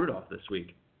Kyle Rudolph this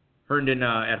week. Herndon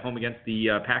at home against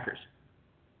the Packers.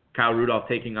 Kyle Rudolph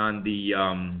taking on the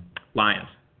Lions.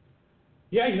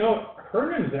 Yeah,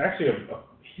 Herndon is actually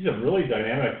he's a really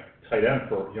dynamic tight end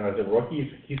for as a rookie.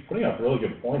 He's putting up really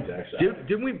good points actually.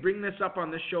 Didn't we bring this up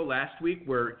on this show last week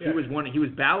where he was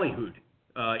ballyhooed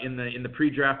in the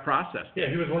pre-draft process? Yeah,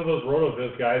 he was one of those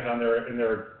RotoViz guys in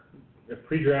their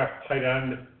pre-draft tight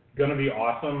end gonna be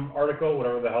awesome article,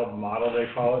 whatever the hell model they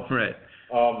call it. Right.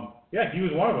 Yeah, he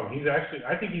was one of them.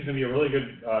 I think he's gonna be a really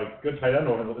good tight end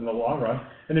in the long run.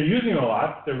 And they're using him a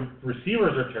lot. The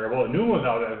receivers are terrible. And Newman was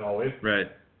out as always.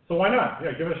 Right. So why not?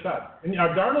 Yeah, give it a shot. And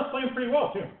Darnold's playing pretty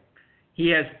well too. He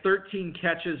has 13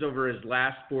 catches over his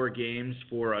last 4 games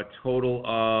for a total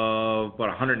of about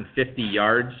 150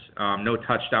 yards. No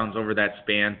touchdowns over that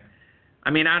span.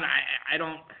 I mean, I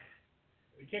don't.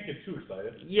 You can't get too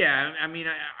excited. Yeah, I mean,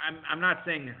 I'm not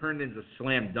saying Herndon's a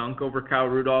slam dunk over Kyle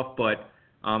Rudolph, but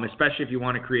especially if you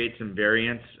want to create some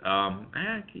variance,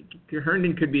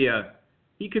 Herndon could be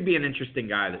an interesting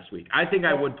guy this week. I think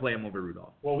I would play him over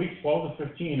Rudolph. Well, weeks 12 to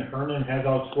 15, Herndon has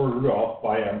outscored Rudolph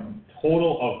by a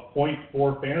total of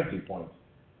 0.4 fantasy points.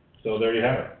 So there you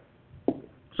have it.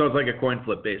 So it's like a coin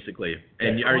flip, basically.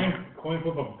 And coin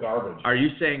flip of garbage. Are you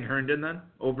saying Herndon then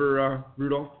over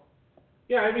Rudolph?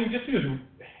 Yeah, I mean, just because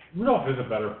Rudolph is a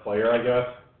better player, I guess.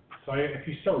 So if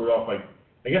you start Rudolph,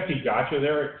 I guess he got you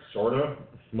there, sort of.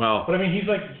 Well, but I mean, he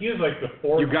is like the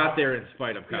fourth. You got there in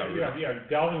spite of Kyle Rudolph. Yeah,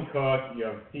 Dalvin Cook, you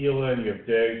have Thielen, you have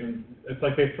Diggs, and it's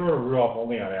like they throw to Rudolph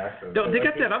only on accident. They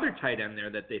got that other tight end there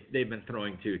that they've been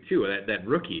throwing to too. That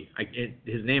rookie.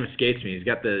 His name escapes me. He's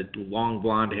got the long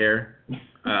blonde hair.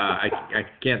 I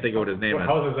can't think of what his name is.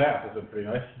 How's his ass? Is it pretty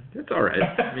nice? It's all right.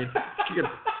 I mean, he could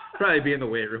probably be in the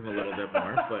weight room a little bit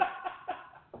more, but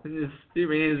he's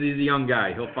a young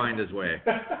guy. He'll find his way.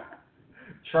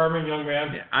 Charming young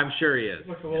man. Yeah, I'm sure he is.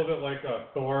 Looks a little bit like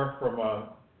Thor from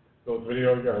those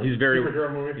video games.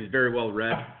 Superhero movies. He's very well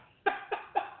read.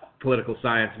 Political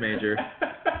science major.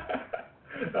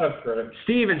 That's great.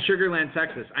 Steve in Sugar Land,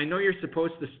 Texas. I know you're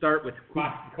supposed to start with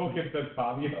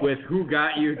who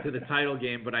got you to the title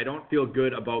game, but I don't feel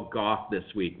good about Goff this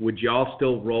week. Would y'all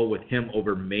still roll with him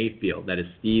over Mayfield? That is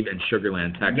Steve in Sugar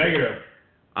Land, Texas. Negative.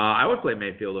 I would play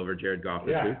Mayfield over Jared Goff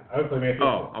this week. I would play Mayfield.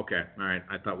 Oh, okay. All right.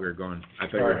 I thought we were going.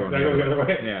 The other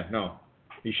way. Yeah, no.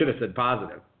 You should have said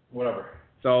positive. Whatever.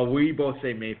 So we both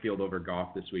say Mayfield over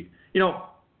Goff this week.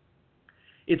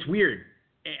 It's weird,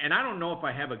 and I don't know if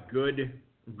I have a good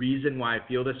reason why I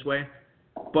feel this way,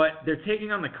 but they're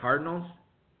taking on the Cardinals.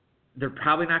 They're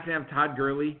probably not going to have Todd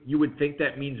Gurley. You would think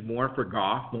that means more for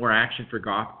Goff, more action for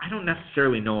Goff. I don't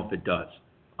necessarily know if it does.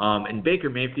 And Baker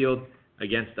Mayfield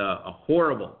against a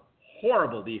horrible,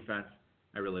 horrible defense,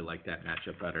 I really like that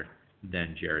matchup better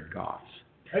than Jared Goff's.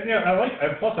 Plus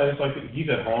I just like that he's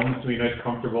at home, so he's nice,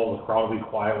 comfortable. The crowd will be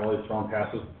quiet while he's throwing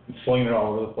passes, slinging it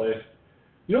all over the place.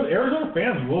 Arizona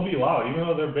fans will be loud, even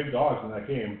though they're big dogs in that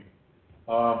game.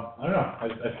 I don't know.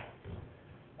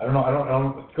 I don't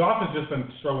know. Goff has just been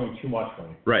struggling too much for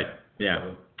me. Right.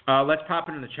 Yeah. Let's pop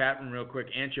into the chat room real quick.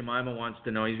 Aunt Jemima wants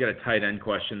to know, he's got a tight end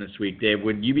question this week, Dave.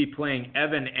 Would you be playing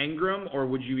Evan Engram or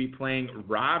would you be playing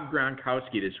Rob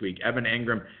Gronkowski this week? Evan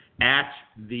Engram at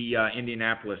the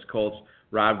Indianapolis Colts.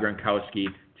 Rob Gronkowski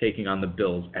taking on the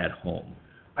Bills at home.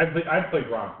 I'd play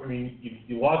Gronk. I mean,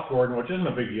 you lost Gordon, which isn't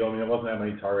a big deal. I mean, it wasn't that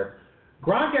many targets.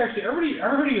 Gronk actually,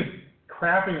 everybody is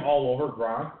crapping all over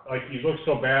Gronk. Like, he looks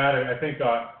so bad. I think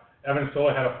Evan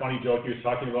Sola had a funny joke. He was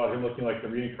talking about him looking like the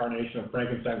reincarnation of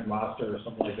Frankenstein's monster or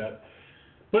something like that.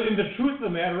 But the truth of the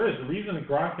matter is, the reason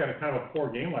Gronk had a kind of a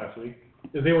poor game last week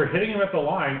is they were hitting him at the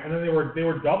line, and then they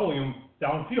were doubling him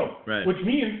downfield, right. Which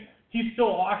means he's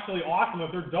still actually awesome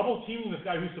if they're double teaming this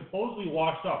guy who's supposedly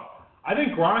washed up. I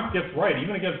think Gronk gets right,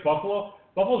 even against Buffalo.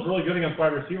 Buffalo's really good against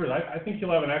wide receivers. I think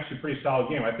he'll have an actually pretty solid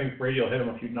game. I think Brady will hit him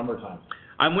a number of times.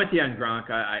 I'm with you on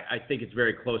Gronk. I think it's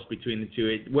very close between the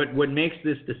two. What makes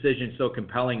this decision so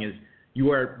compelling is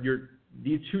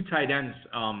these two tight ends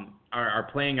are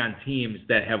playing on teams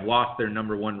that have lost their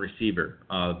number one receiver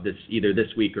either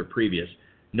this week or previous.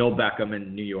 No Beckham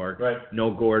in New York, right. No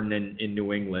Gordon in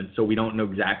New England, so we don't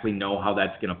exactly know how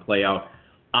that's going to play out.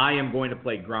 I am going to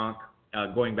play Gronk,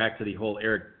 going back to the whole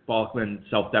Eric Balkman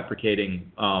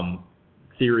self-deprecating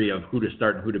theory of who to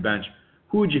start and who to bench.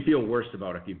 Who would you feel worse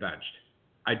about if you benched?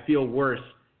 I'd feel worse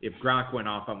if Gronk went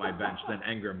off on my bench than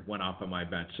Engram went off on my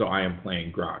bench, so I am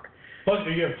playing Gronk. Plus,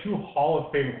 you have two Hall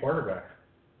of Fame quarterbacks.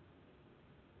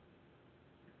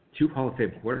 Two Hall of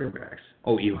Fame quarterbacks?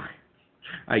 Oh, Eli.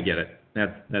 I get it.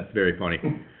 That's very funny.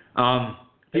 In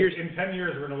 10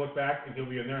 years, we're going to look back and he'll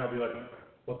be in there and I'll be like,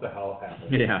 what the hell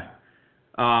happened? Yeah.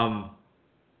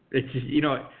 It's just,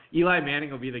 Eli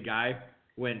Manning will be the guy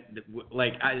when,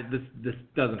 this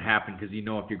doesn't happen because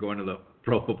if you're going to the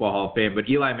Pro Football Hall of Fame, but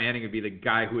Eli Manning would be the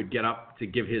guy who would get up to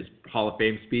give his Hall of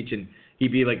Fame speech and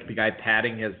he'd be like the guy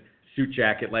patting his suit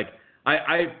jacket like,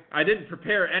 I didn't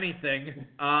prepare anything.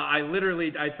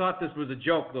 I thought this was a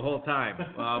joke the whole time,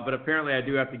 but apparently I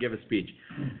do have to give a speech.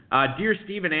 Dear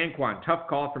Steve and Anquan, tough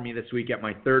call for me this week at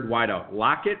my third wideout.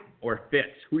 Lockett or Fitz?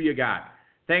 Who you got?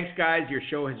 Thanks, guys. Your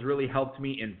show has really helped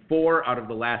me in 4 out of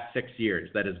the last 6 years.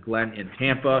 That is Glenn in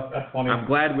Tampa. That's funny. I'm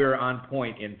glad we were on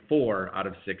point in 4 out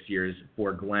of 6 years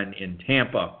for Glenn in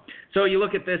Tampa. So you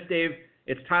look at this, Dave.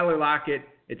 It's Tyler Lockett.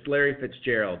 It's Larry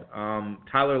Fitzgerald.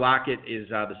 Tyler Lockett is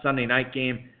the Sunday night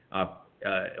game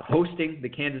hosting the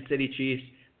Kansas City Chiefs,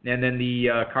 and then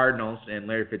the Cardinals and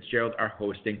Larry Fitzgerald are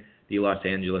hosting the Los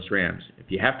Angeles Rams. If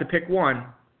you have to pick one,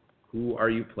 who are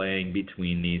you playing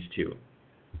between these two?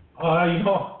 I'm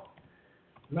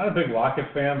not a big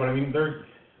Lockett fan, but I mean,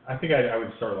 I think I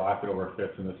would start Lockett over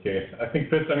Fitz in this case. I think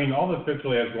Fitz. I mean, all that Fitz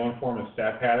really has going for him is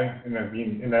stat padding, and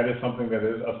that is something that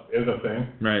is a thing.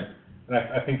 Right. And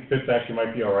I think Fitz actually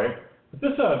might be all right. But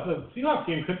the Seahawks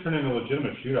game could turn into a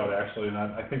legitimate shootout, actually, and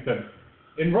I think that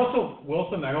In Russell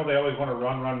Wilson, I know they always want to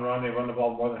run. They run the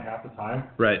ball more than half the time.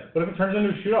 Right. But if it turns into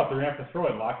a shootout, they're going to have to throw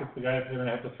it. Lockett's the guy that they're going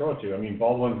to have to throw it to. I mean,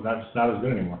 Baldwin's just not as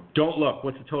good anymore. Don't look.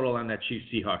 What's the total on that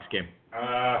Chiefs-Seahawks game?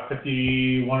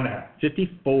 51.5.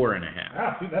 54.5.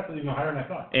 Ah, see, that's even higher than I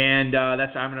thought. And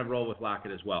I'm going to roll with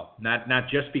Lockett as well. Not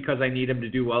just because I need him to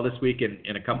do well this week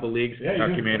in a couple leagues,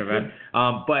 Kentucky main event.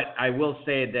 But I will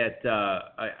say that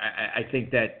I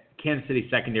think that Kansas City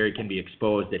secondary can be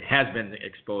exposed. It has been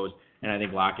exposed, and I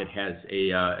think Lockett has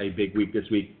a big week this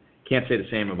week. Can't say the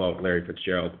same about Larry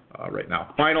Fitzgerald right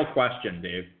now. Final question,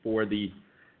 Dave, for the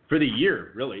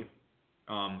year, really.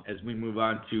 As we move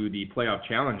on to the playoff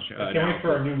challenge. I can't wait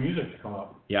for our new music to come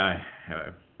up. Yeah,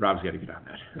 Rob's got to get on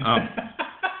that.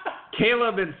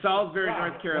 Caleb in Salisbury,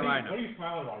 North Carolina. What are you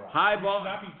smiling about, Rob? Hi, you should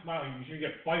not be smiling. You should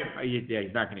get fired. Yeah,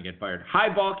 he's not going to get fired. Hi,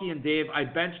 Balky and Dave. I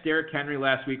benched Derrick Henry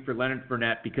last week for Leonard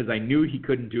Fournette because I knew he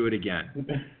couldn't do it again.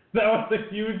 That was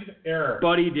a huge error.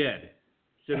 But he did.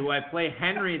 So do I play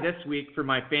Henry this week for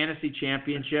my fantasy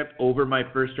championship over my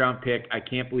first-round pick? I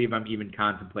can't believe I'm even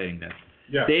contemplating this.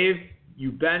 Yeah. Dave, you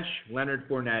bench Leonard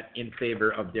Fournette in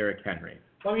favor of Derrick Henry.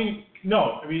 I mean,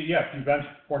 no. I mean, yes, you bench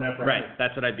Fournette for Right. Henry.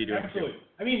 That's what I'd be doing. Absolutely. Too.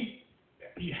 I mean,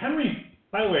 Henry,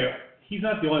 by the way, he's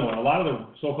not the only one. A lot of the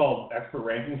so-called expert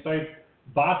ranking sites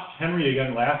botched Henry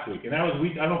again last week. And that was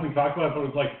week. I don't know if we talked about it, but it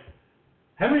was like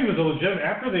Henry was a legitimate,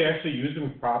 after they actually used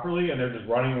him properly and they're just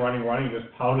running,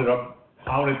 just pounded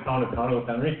with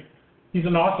Henry. He's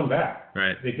an awesome back.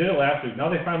 Right. They did it last week. Now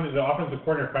the offensive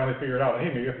coordinator finally figured out, hey,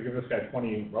 maybe you have to give this guy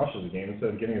 20 rushes a game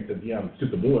instead of giving it to Deion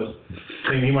Lewis,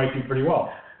 saying he might do pretty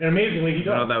well. And amazingly, he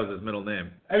does. No, that was his middle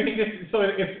name. I mean, if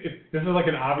this is like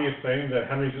an obvious thing that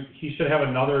he should have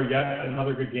another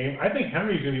good game. I think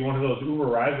Henry's going to be one of those uber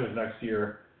risers next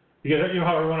year, because you know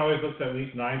how everyone always looks at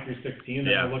weeks 9 through 16, and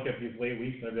they'll look at these late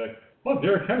weeks and they'll be like, oh,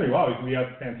 Derrick Henry, wow, he's going to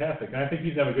be fantastic. And I think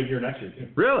he's going to have a good year next year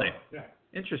too. Really? Yeah.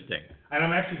 Interesting. And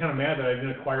I'm actually kind of mad that I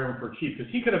didn't acquire him for cheap, because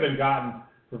he could have been gotten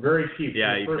for very cheap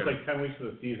for the first 10 weeks of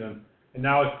the season, and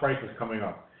now his price is coming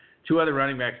up. Two other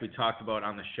running backs we talked about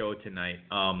on the show tonight.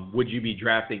 Would you be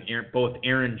drafting both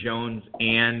Aaron Jones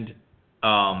and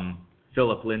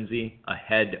Phillip Lindsay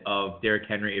ahead of Derrick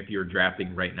Henry if you were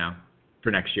drafting right now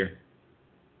for next year?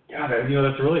 Yeah,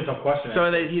 that's a really tough question. So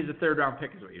he's a third-round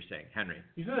pick is what you're saying, Henry.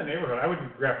 He's in the neighborhood. I would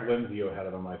draft Lindsay ahead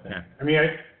of him, I think. Okay. I mean,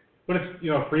 but it's,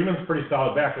 Freeman's pretty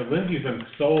solid back, but Lindsay's been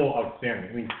so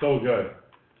outstanding. I mean, so good.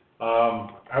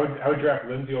 I would draft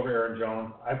Lindsay over Aaron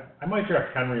Jones. I might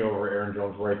draft Henry over Aaron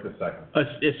Jones right this second.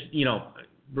 It's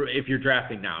if you're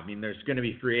drafting now, I mean, there's going to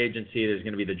be free agency. There's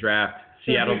going to be the draft.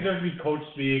 There's going to be coach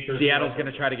speak. Seattle's going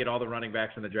to try to get all the running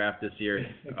backs in the draft this year.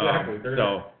 Exactly. They're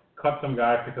going to cut some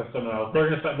guys, pick up someone else.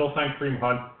 They'll sign Kareem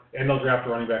Hunt, and they'll draft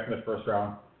a running back in the first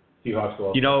round. Seahawks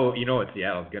will. You know what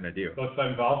Seattle's going to do. Go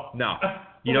sign Val? No.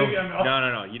 No. You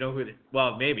know who?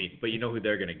 Well, maybe, but you know who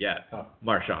they're going to get?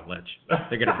 Marshawn Lynch.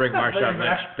 They're going to bring Marshawn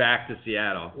Lynch back to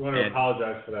Seattle. We want to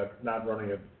apologize for that, not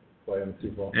running a play in the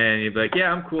Super Bowl. And you'd be like,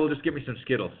 yeah, I'm cool. Just give me some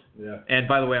Skittles. Yeah. And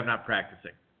by the way, I'm not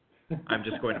practicing. I'm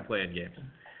just going to play in games.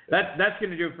 That's going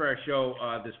to do it for our show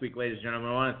this week, ladies and gentlemen.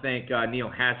 I want to thank Neil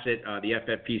Hassett, the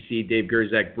FFPC, Dave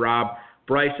Gerzak, Rob,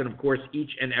 Bryce, and, of course,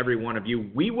 each and every one of you.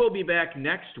 We will be back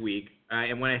next week.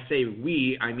 And when I say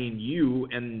we, I mean you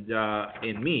and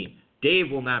me. Dave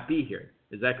will not be here.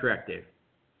 Is that correct, Dave?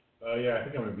 Yeah, I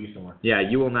think I'm going to be somewhere. Yeah,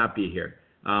 you will not be here.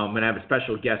 I'm going to have a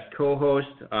special guest co-host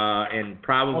and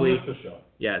probably... I'll miss the show.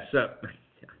 Yeah, so...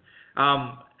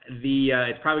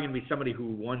 it's probably going to be somebody who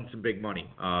won some big money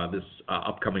this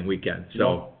upcoming weekend.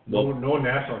 So no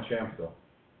national champs, though.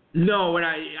 No, and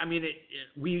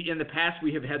we in the past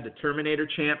we have had the Terminator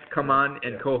champ come on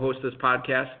and co-host this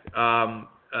podcast.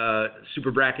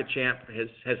 Super Bracket champ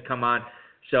has come on,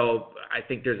 so I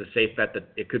think there's a safe bet that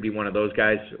it could be one of those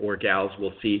guys or gals.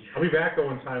 We'll see. I'll be back though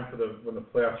in time for when the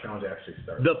playoff challenge actually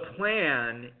starts. The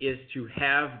plan is to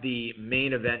have the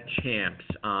main event champs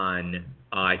on.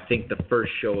 I think the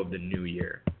first show of the new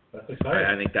year. That's exciting.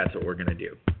 I think that's what we're gonna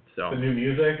do. So the new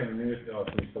music and the new. Oh, it's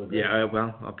gonna be so good. Yeah.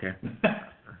 Well. Okay.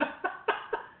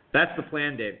 That's the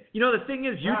plan, Dave. The thing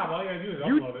is, all you gotta do is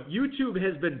upload it. YouTube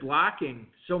has been blocking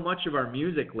so much of our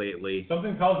music lately.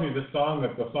 Something tells me the song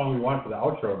we want for the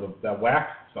outro, that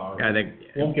Wax song, I think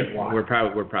won't get blocked. We're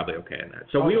probably okay on that.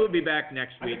 So we will be back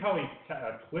next week. I could probably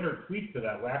Twitter tweet to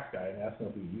that Wax guy and ask him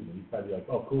if he's using it. He'd probably be like,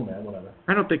 "Oh, cool, man, whatever."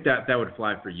 I don't think that would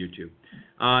fly for YouTube.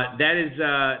 That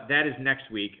is next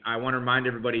week. I want to remind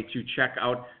everybody to check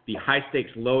out the High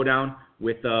Stakes Lowdown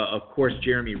with, of course,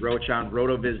 Jeremy Roach on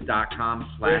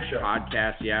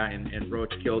rotoviz.com/podcast. Yeah, and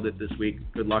Roach killed it this week.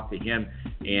 Good luck to him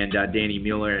and Danny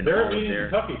Mueller and they're all of beating their.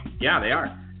 Kentucky. Yeah, they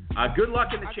are. Good luck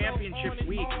in the championship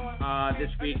week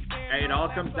this week. It all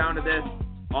comes down to this.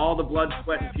 All the blood,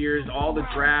 sweat, and tears, all the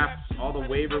drafts, all the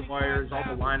waiver wires, all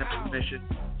the lineup submissions.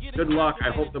 Good luck.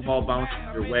 I hope the ball bounces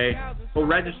your way. Go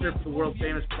register for the World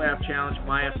Famous Playoff Challenge,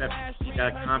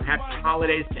 myffpc.com. Happy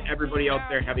holidays to everybody out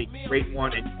there. Have a great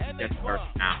one, and get started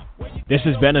now. This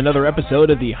has been another episode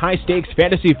of the High Stakes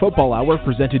Fantasy Football Hour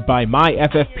presented by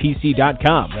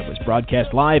myffpc.com. That was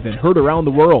broadcast live and heard around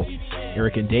the world.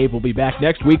 Eric and Dave will be back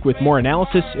next week with more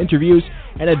analysis, interviews,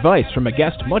 and advice from a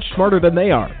guest much smarter than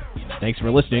they are. Thanks for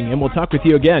listening, and we'll talk with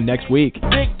you again next week.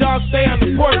 Big dog stay on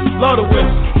the porch, blow the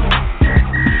whistle.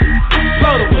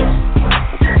 Blow the whistle.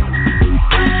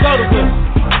 Blow the whistle.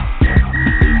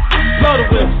 Blow the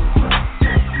whistle.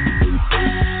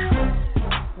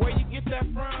 Where you get that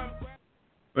from?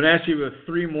 I'm going to ask you with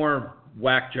 3 more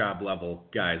whack job level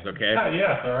guys, okay?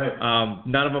 Yeah, all right.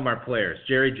 None of them are players.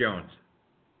 Jerry Jones.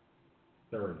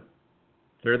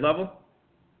 Third level?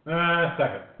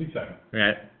 Second. He's second. All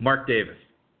right. Mark Davis.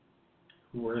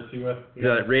 Where is he with?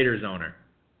 The Raiders owner.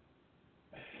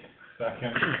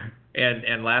 Second.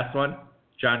 And last one,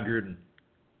 John Gruden.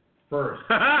 First.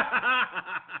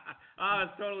 Oh,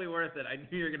 it's totally worth it. I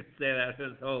knew you were going to say that. It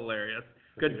was so hilarious.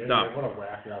 Good stuff. What a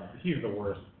whack job. He's the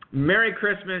worst. Merry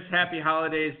Christmas. Happy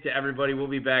holidays to everybody. We'll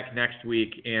be back next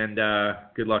week, and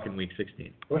good luck in Week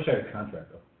 16. I wish I had a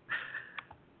contract, though.